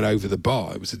it, it just went over the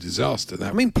bar. It was a disaster,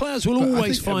 that one. Players will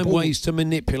always find ways to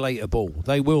manipulate a ball.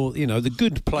 They will, the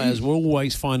good players will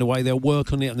always find a way. They'll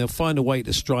work on it and they'll find a way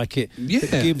to strike it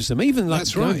that gives them. Even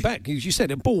going back, as you said,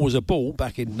 a ball was a ball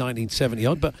back in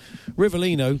 1970-odd, but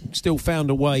Rivellino still found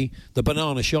a way, the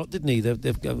banana shot, didn't he,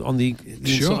 on the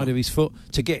inside of his foot,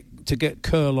 to get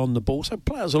curl on the ball. So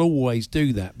players will always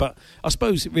do that. But I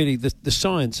suppose really the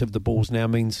science of the balls now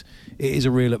means it is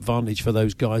a real advantage for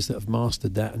those guys that have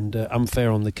mastered that, and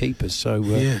unfair on the keepers. So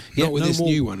not with this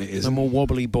new one, it is. No more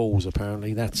wobbly balls,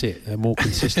 apparently. That's it. A more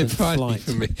consistent flight.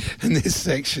 For me, in this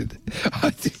section,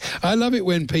 I love it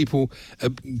when people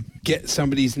get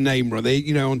somebody's name wrong. They,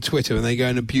 on Twitter, and they go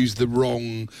and abuse the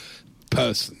wrong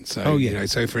person. So,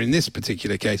 so for in this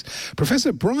particular case,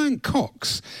 Professor Brian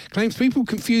Cox claims people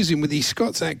confuse him with the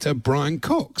Scots actor Brian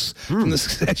Cox from the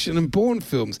Succession and Bourne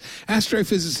films.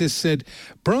 Astrophysicist said,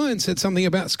 Brian said something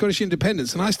about Scottish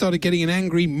independence, and I started getting an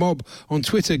angry mob on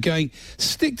Twitter going,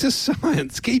 stick to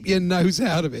science, keep your nose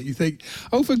out of it. You think,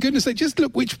 oh, for goodness sake, just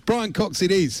look which Brian Cox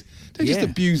it is. Don't just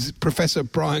abuse Professor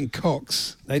Brian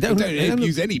Cox. They don't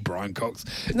abuse any Brian Cox,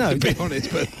 no, to be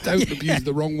honest, but don't abuse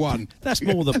the wrong one. That's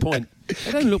more the point.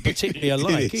 They don't look particularly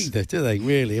alike either, do they,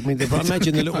 really? I mean, I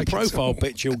imagine the little profile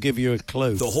picture will give you a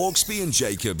clue. The Hawksbee and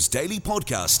Jacobs Daily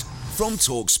Podcast from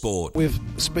TalkSport. We've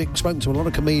spoken to a lot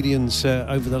of comedians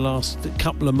over the last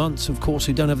couple of months, of course,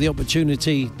 who don't have the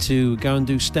opportunity to go and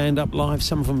do stand-up live.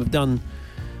 Some of them have done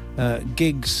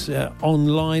gigs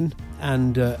online,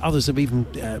 and others have even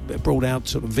brought out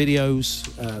sort of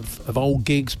videos of old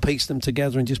gigs, pieced them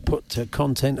together and just put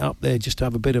content up there just to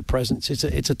have a bit of presence.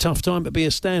 It's a tough time to be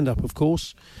a stand-up, of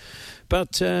course,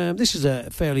 but this is a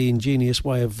fairly ingenious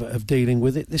way of dealing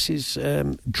with it. This is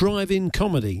drive-in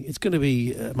comedy. It's going to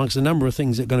be amongst a number of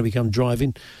things that are going to become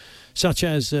drive-in, such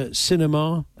as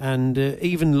cinema and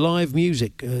even live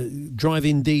music,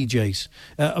 drive-in DJs.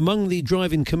 Among the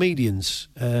drive-in comedians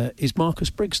is Marcus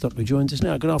Brigstock, who joins us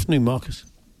now. Good afternoon, Marcus.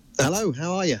 Hello,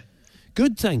 how are you?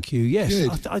 Good, thank you,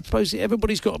 yes. I suppose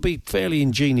everybody's got to be fairly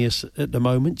ingenious at the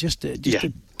moment, just to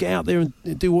get out there and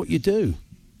do what you do.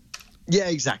 Yeah,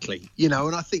 exactly. You know,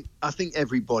 and I think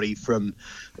everybody, from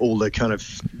all the kind of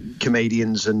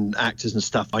comedians and actors and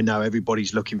stuff, I know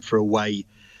everybody's looking for a way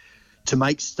to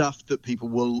make stuff that people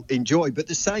will enjoy. But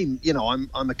the same, you know,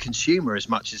 I'm a consumer as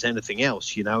much as anything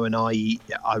else, you know, and I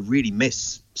really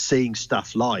miss seeing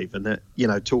stuff live, and that, you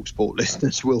know, TalkSport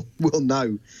listeners will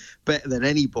know better than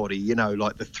anybody, you know,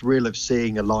 like the thrill of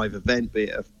seeing a live event, be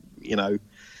it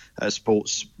a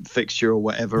sports fixture or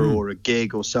whatever, or a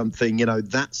gig or something, you know,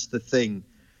 that's the thing.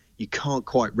 You can't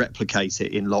quite replicate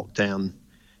it in lockdown,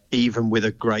 even with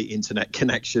a great internet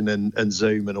connection and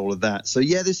Zoom and all of that. So,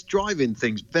 yeah, this drive-in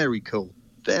thing's very cool.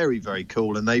 Very, very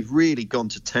cool. And they've really gone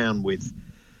to town with,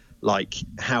 like,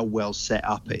 how well set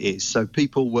up it is. So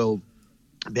people will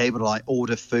be able to, like,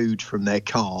 order food from their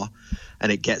car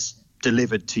and it gets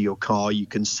delivered to your car. You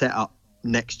can set up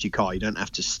next to your car. You don't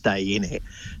have to stay in it.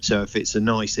 So if it's a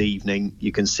nice evening,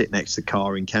 you can sit next to the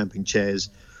car in camping chairs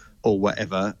or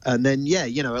whatever. And then, yeah,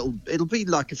 you know, it'll be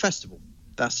like a festival.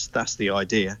 That's the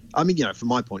idea. I mean, you know, from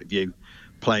my point of view,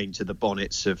 playing to the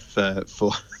bonnets of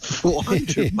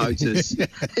 400 motors,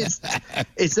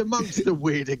 it's amongst the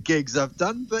weirder gigs I've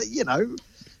done. But, you know,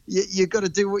 you got to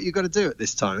do what you got to do at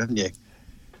this time, haven't you?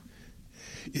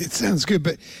 It sounds good,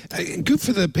 but good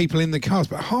for the people in the cars,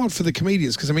 but hard for the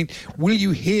comedians, because, I mean, will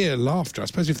you hear laughter? I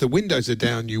suppose if the windows are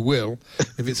down, you will.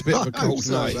 If it's a bit of a cold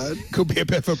night, could be a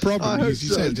bit of a problem, as you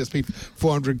said, it'll just be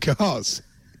 400 cars.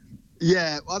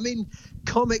 Yeah, I mean,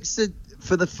 comics are,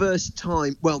 for the first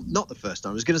time, well, not the first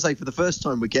time, I was going to say for the first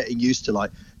time, we're getting used to,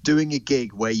 like, doing a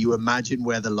gig where you imagine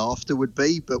where the laughter would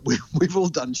be, but we've all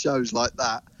done shows like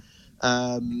that.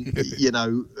 You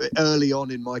know, early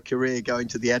on in my career, going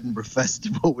to the Edinburgh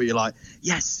Festival, where you're like,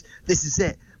 yes, this is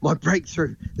it, my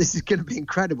breakthrough, this is going to be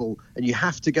incredible, and you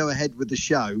have to go ahead with the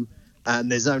show,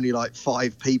 and there's only like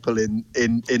 5 people in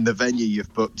the venue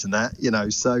you've booked and that, you know,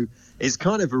 so it's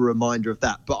kind of a reminder of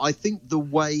that. But I think the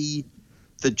way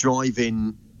the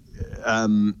drive-in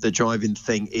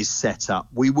thing is set up,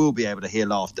 we will be able to hear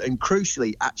laughter, and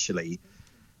crucially, actually,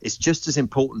 it's just as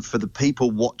important for the people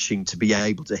watching to be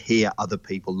able to hear other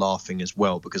people laughing as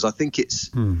well, because I think it's,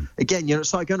 again, you know,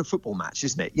 it's like going to a football match,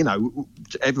 isn't it? You know,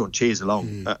 everyone cheers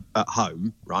along at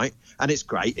home, right? And it's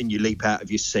great, and you leap out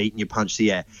of your seat and you punch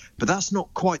the air. But that's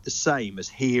not quite the same as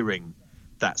hearing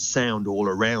that sound all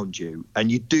around you.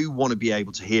 And you do want to be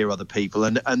able to hear other people,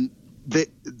 and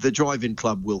the drive-in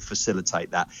club will facilitate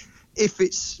that. If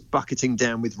it's bucketing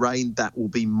down with rain, that will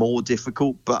be more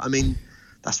difficult. But, I mean,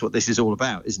 that's what this is all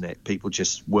about, isn't it? People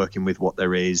just working with what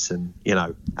there is, and, you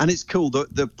know, and it's cool.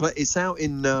 It's out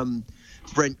in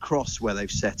Brent Cross where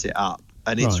they've set it up,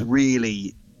 and it's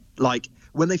really, like,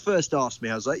 when they first asked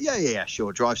me, I was like, yeah,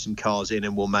 sure, drive some cars in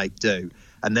and we'll make do.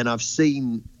 And then I've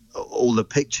seen all the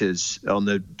pictures on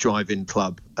the Drive-In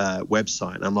Club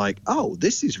website, and I'm like, oh,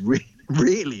 this is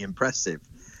really impressive.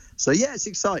 So, yeah, it's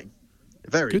exciting.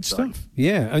 Very good exciting. Stuff.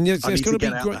 Yeah, and there's got to be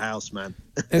get out of the house, man.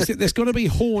 there's got to be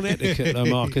horn etiquette, though,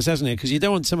 Marcus, hasn't it? Because you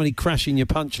don't want somebody crashing your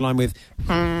punchline with,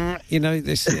 you know,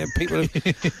 this people.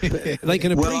 They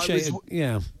can appreciate it.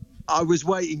 Yeah. I was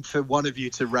waiting for one of you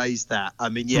to raise that. I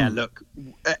mean, yeah. Look,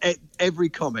 every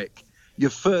comic, your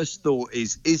first thought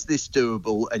is this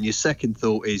doable? And your second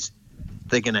thought is,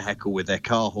 they're going to heckle with their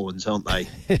car horns, aren't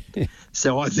they?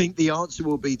 So I think the answer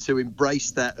will be to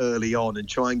embrace that early on and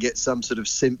try and get some sort of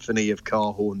symphony of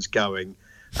car horns going,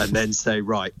 and then say,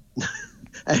 right,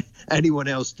 anyone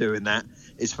else doing that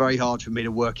it's very hard for me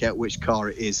to work out which car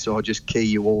it is, so I'll just key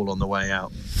you all on the way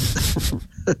out.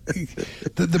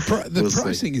 The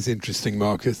pricing is interesting,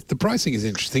 Marcus. The pricing is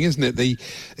interesting, isn't it?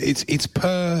 It's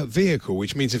per vehicle,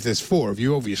 which means if there's 4 of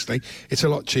you, obviously, it's a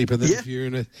lot cheaper than if you're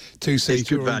in a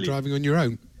 2-seater or driving on your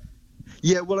own.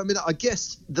 Yeah, well, I mean, I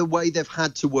guess the way they've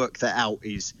had to work that out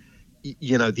is,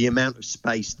 the amount of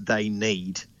space they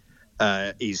need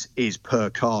is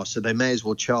per car, so they may as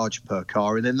well charge per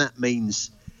car, and then that means,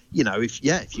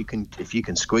 if you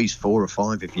can squeeze 4 or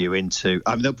 5 of you into,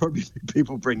 I mean, there'll probably be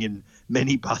people bringing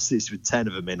mini buses with 10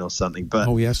 of them in or something. But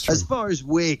as far as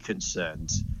we're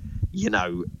concerned,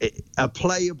 a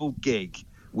playable gig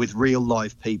with real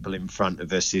live people in front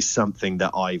of us is something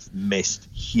that I've missed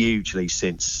hugely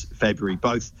since February.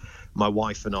 Both my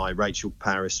wife and I, Rachel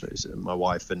Paris, my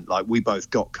wife, and we both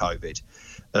got COVID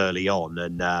early on,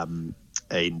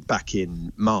 and back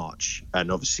in March,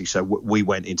 and obviously so we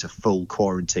went into full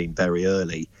quarantine very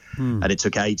early, and it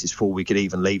took ages before we could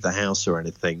even leave the house or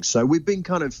anything. So we've been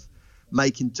kind of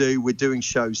making do. We're doing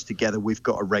shows together. We've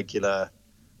got a regular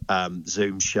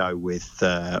Zoom show with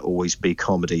Always Be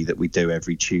Comedy that we do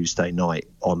every Tuesday night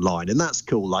online, and that's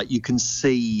cool. You can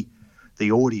see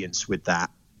the audience with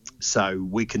that, so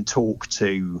we can talk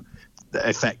to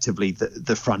effectively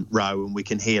the front row, and we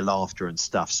can hear laughter and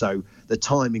stuff, so the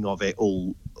timing of it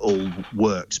all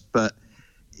works. But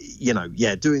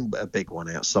doing a big one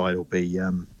outside will be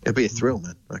it'll be a thrill,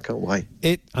 man. I can't wait.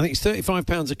 I think it's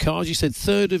 £35 a car. You said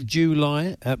 3rd of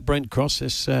July at Brent Cross.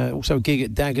 There's also a gig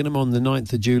at Dagenham on the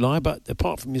 9th of July. But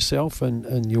apart from yourself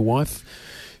and your wife,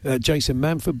 Jason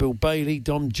Manford, Bill Bailey,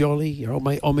 Dom Jolly, your old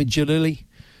mate Omid Jalili,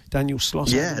 Daniel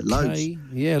Slosser. Yeah, loads.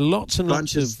 Yeah, lots and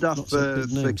bunch lots of stuff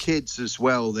for kids as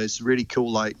well. There's really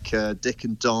cool, Dick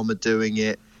and Dom are doing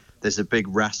it. There's a big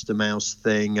Rasta Mouse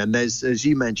thing, and there's, as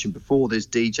you mentioned before, there's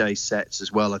DJ sets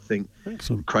as well. I think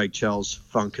Excellent. Craig Charles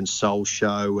Funk and Soul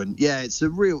show, and it's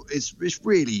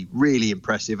really, really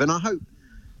impressive. And I hope,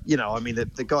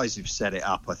 the guys who've set it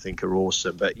up, I think, are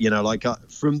awesome. But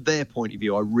from their point of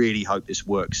view, I really hope this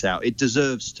works out. It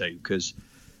deserves to, because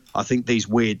I think these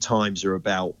weird times are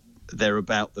about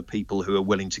the people who are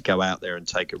willing to go out there and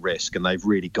take a risk, and they've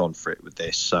really gone for it with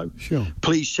this. So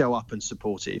please show up and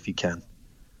support it if you can.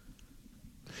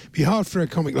 It'd be hard for a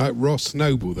comic like Ross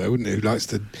Noble, though, wouldn't it? Who likes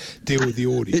to deal with the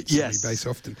audience. Yes. Base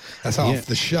often. That's half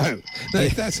the show. No,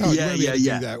 if that's hard, you won't be able to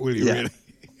do that, will you, really?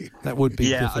 That would be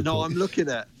difficult. No, I'm looking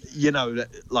at,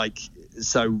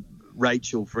 so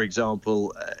Rachel, for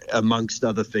example, amongst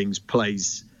other things,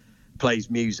 plays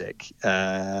music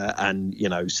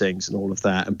and sings and all of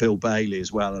that, and Bill Bailey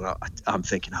as well. And I'm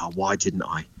thinking, why didn't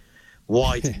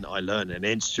I learn an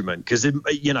instrument? Because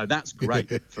that's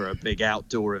great for a big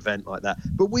outdoor event like that.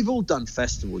 But we've all done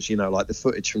festivals, like the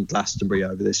footage from Glastonbury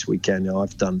over this weekend.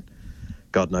 I've done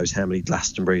God knows how many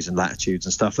Glastonburys and Latitudes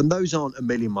and stuff, and those aren't a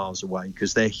million miles away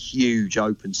because they're huge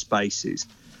open spaces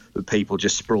that people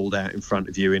just sprawled out in front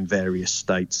of you in various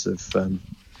states of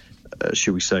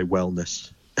shall we say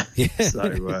wellness. Yeah. It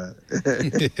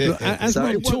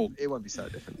won't be so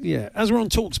different. Yeah, as we're on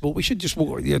TalkSport, we should just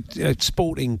walk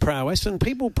sporting prowess, and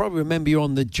people probably remember you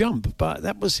on the jump. But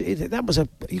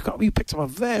you picked up a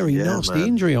very nasty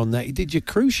injury on that. You did your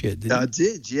cruise ship, didn't you? I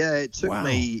did. Yeah, it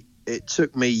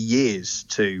took me years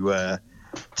to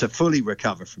fully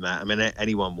recover from that. I mean,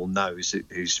 anyone will know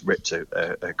who's ripped a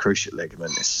cruciate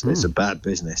ligament. It's a bad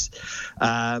business.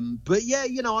 But yeah,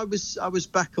 I was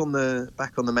back on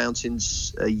the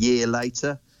mountains a year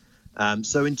later.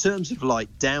 So in terms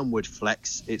of downward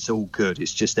flex, it's all good.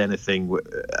 It's just anything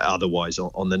otherwise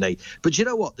on the knee. But you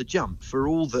know what? The jump, for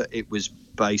all that it was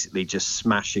basically just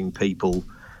smashing people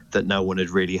that no one had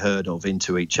really heard of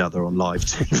into each other on live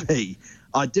TV,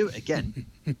 I'd do it again.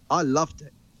 I loved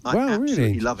it. I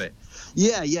absolutely love it.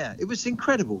 Yeah. It was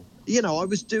incredible. I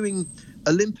was doing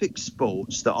Olympic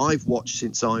sports that I've watched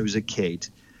since I was a kid,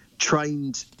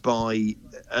 trained by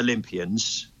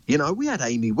Olympians. We had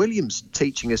Amy Williams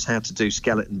teaching us how to do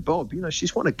skeleton bob.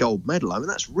 She's won a gold medal. I mean,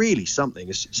 that's really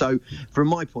something. So from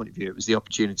my point of view, it was the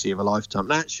opportunity of a lifetime.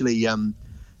 And actually,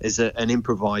 is an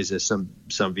improviser, some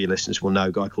of your listeners will know,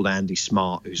 a guy called Andy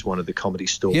Smart, who's one of the Comedy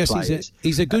Store players. Yes,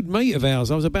 he's a good mate of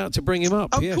ours. I was about to bring him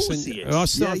up. Of course he is. I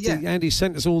started. Yeah. Andy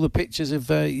sent us all the pictures of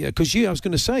because I was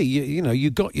going to say,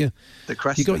 you got your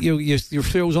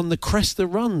thrills on the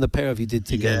Cresta run. The pair of you did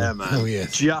together. Yeah, man. Oh yeah,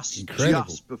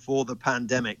 just before the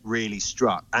pandemic really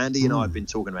struck. Andy and I have been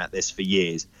talking about this for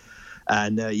years.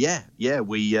 And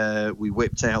we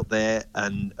whipped out there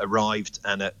and arrived,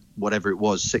 and at whatever it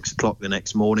was, 6 o'clock the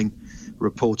next morning,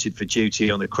 reported for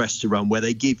duty on the Cresta run, where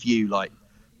they give you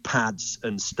pads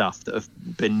and stuff that have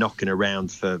been knocking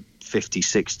around for 50,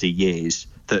 60 years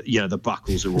that the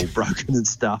buckles are all broken and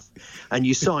stuff, and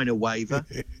you sign a waiver,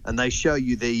 and they show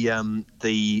you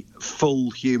the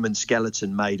full human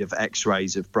skeleton made of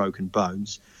X-rays of broken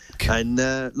bones, and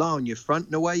lie on your front,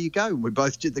 and away you go. And we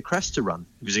both did the Cresta run.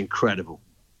 It was incredible.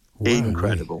 Wow,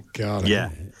 incredible. God, yeah.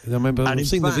 I remember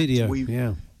seeing the video.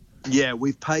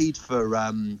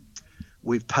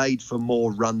 We've paid for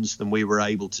more runs than we were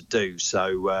able to do.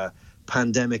 So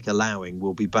pandemic allowing,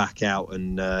 we'll be back out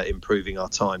and improving our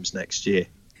times next year.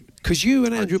 Because you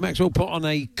and Andrew Maxwell put on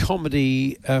a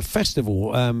comedy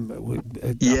festival up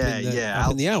in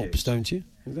the Alps, don't you?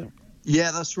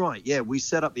 Yeah, that's right. Yeah, we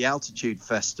set up the Altitude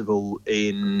Festival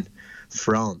in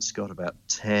France, about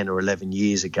 10 or 11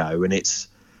 years ago. And it's,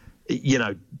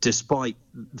 despite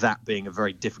that being a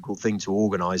very difficult thing to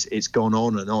organise, it's gone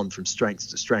on and on from strength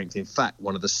to strength. In fact,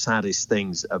 one of the saddest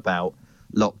things about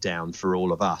lockdown for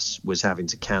all of us was having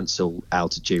to cancel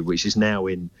Altitude, which is now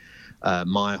in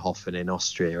Meyerhofen in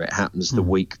Austria. It happens the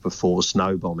week before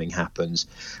snow bombing happens.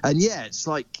 And yeah, it's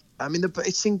like,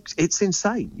 it's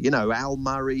insane. Al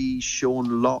Murray,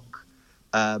 Sean Locke,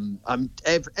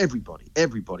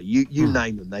 everybody, you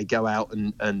name them, they go out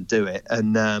and do it.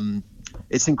 And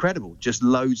it's incredible. Just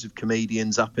loads of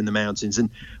comedians up in the mountains, and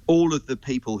all of the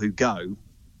people who go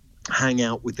hang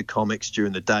out with the comics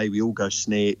during the day. We all go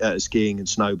skiing and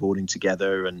snowboarding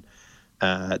together, and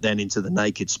then into the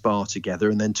naked spa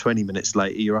together, and then 20 minutes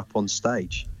later you're up on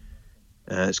stage.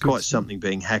 It's quite something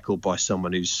being heckled by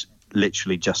someone who's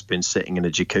literally just been sitting in a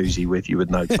jacuzzi with you with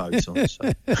no clothes on.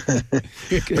 So.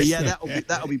 But yeah,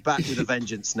 that'll be back with a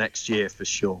vengeance next year for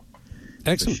sure.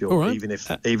 Excellent. For sure. All right.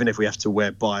 Even if we have to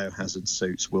wear biohazard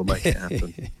suits, we'll make it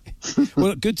happen.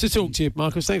 Well, good to talk to you,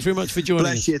 Marcus. Thanks very much for joining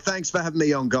us. Bless you. Thanks for having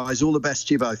me on, guys. All the best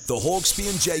to you both. The Hawksbee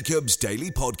and Jacobs Daily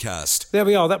Podcast. There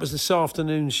we are. That was this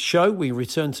afternoon's show. We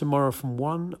return tomorrow from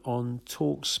 1 on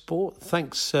Talk Sport.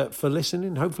 Thanks for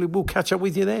listening. Hopefully we'll catch up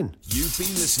with you then. You've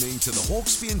been listening to the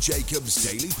Hawksbee and Jacobs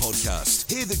Daily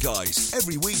Podcast. Hear the guys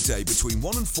every weekday between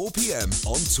 1 and 4 p.m.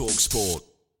 on Talk Sport.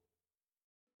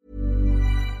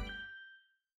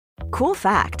 Cool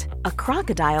fact, a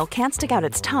crocodile can't stick out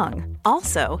its tongue.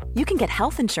 Also, you can get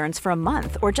health insurance for a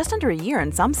month or just under a year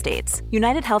in some states.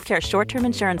 United Healthcare short-term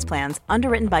insurance plans,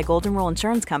 underwritten by Golden Rule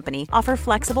Insurance Company, offer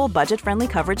flexible, budget-friendly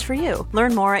coverage for you.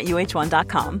 Learn more at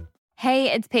uh1.com. Hey,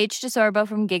 it's Paige DeSorbo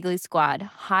from Giggly Squad.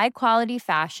 High quality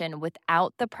fashion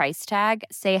without the price tag.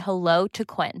 Say hello to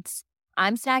Quince.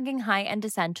 I'm snagging high-end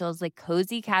essentials like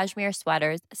cozy cashmere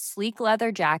sweaters, sleek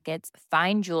leather jackets,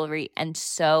 fine jewelry, and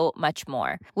so much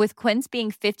more. With Quince being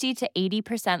 50 to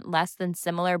 80% less than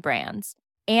similar brands.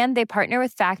 And they partner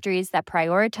with factories that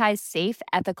prioritize safe,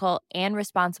 ethical, and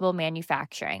responsible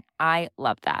manufacturing. I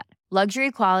love that.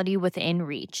 Luxury quality within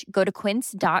reach. Go to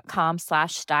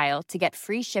quince.com/style to get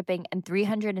free shipping and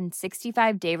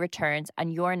 365-day returns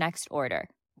on your next order.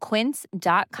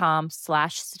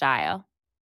 Quince.com/style.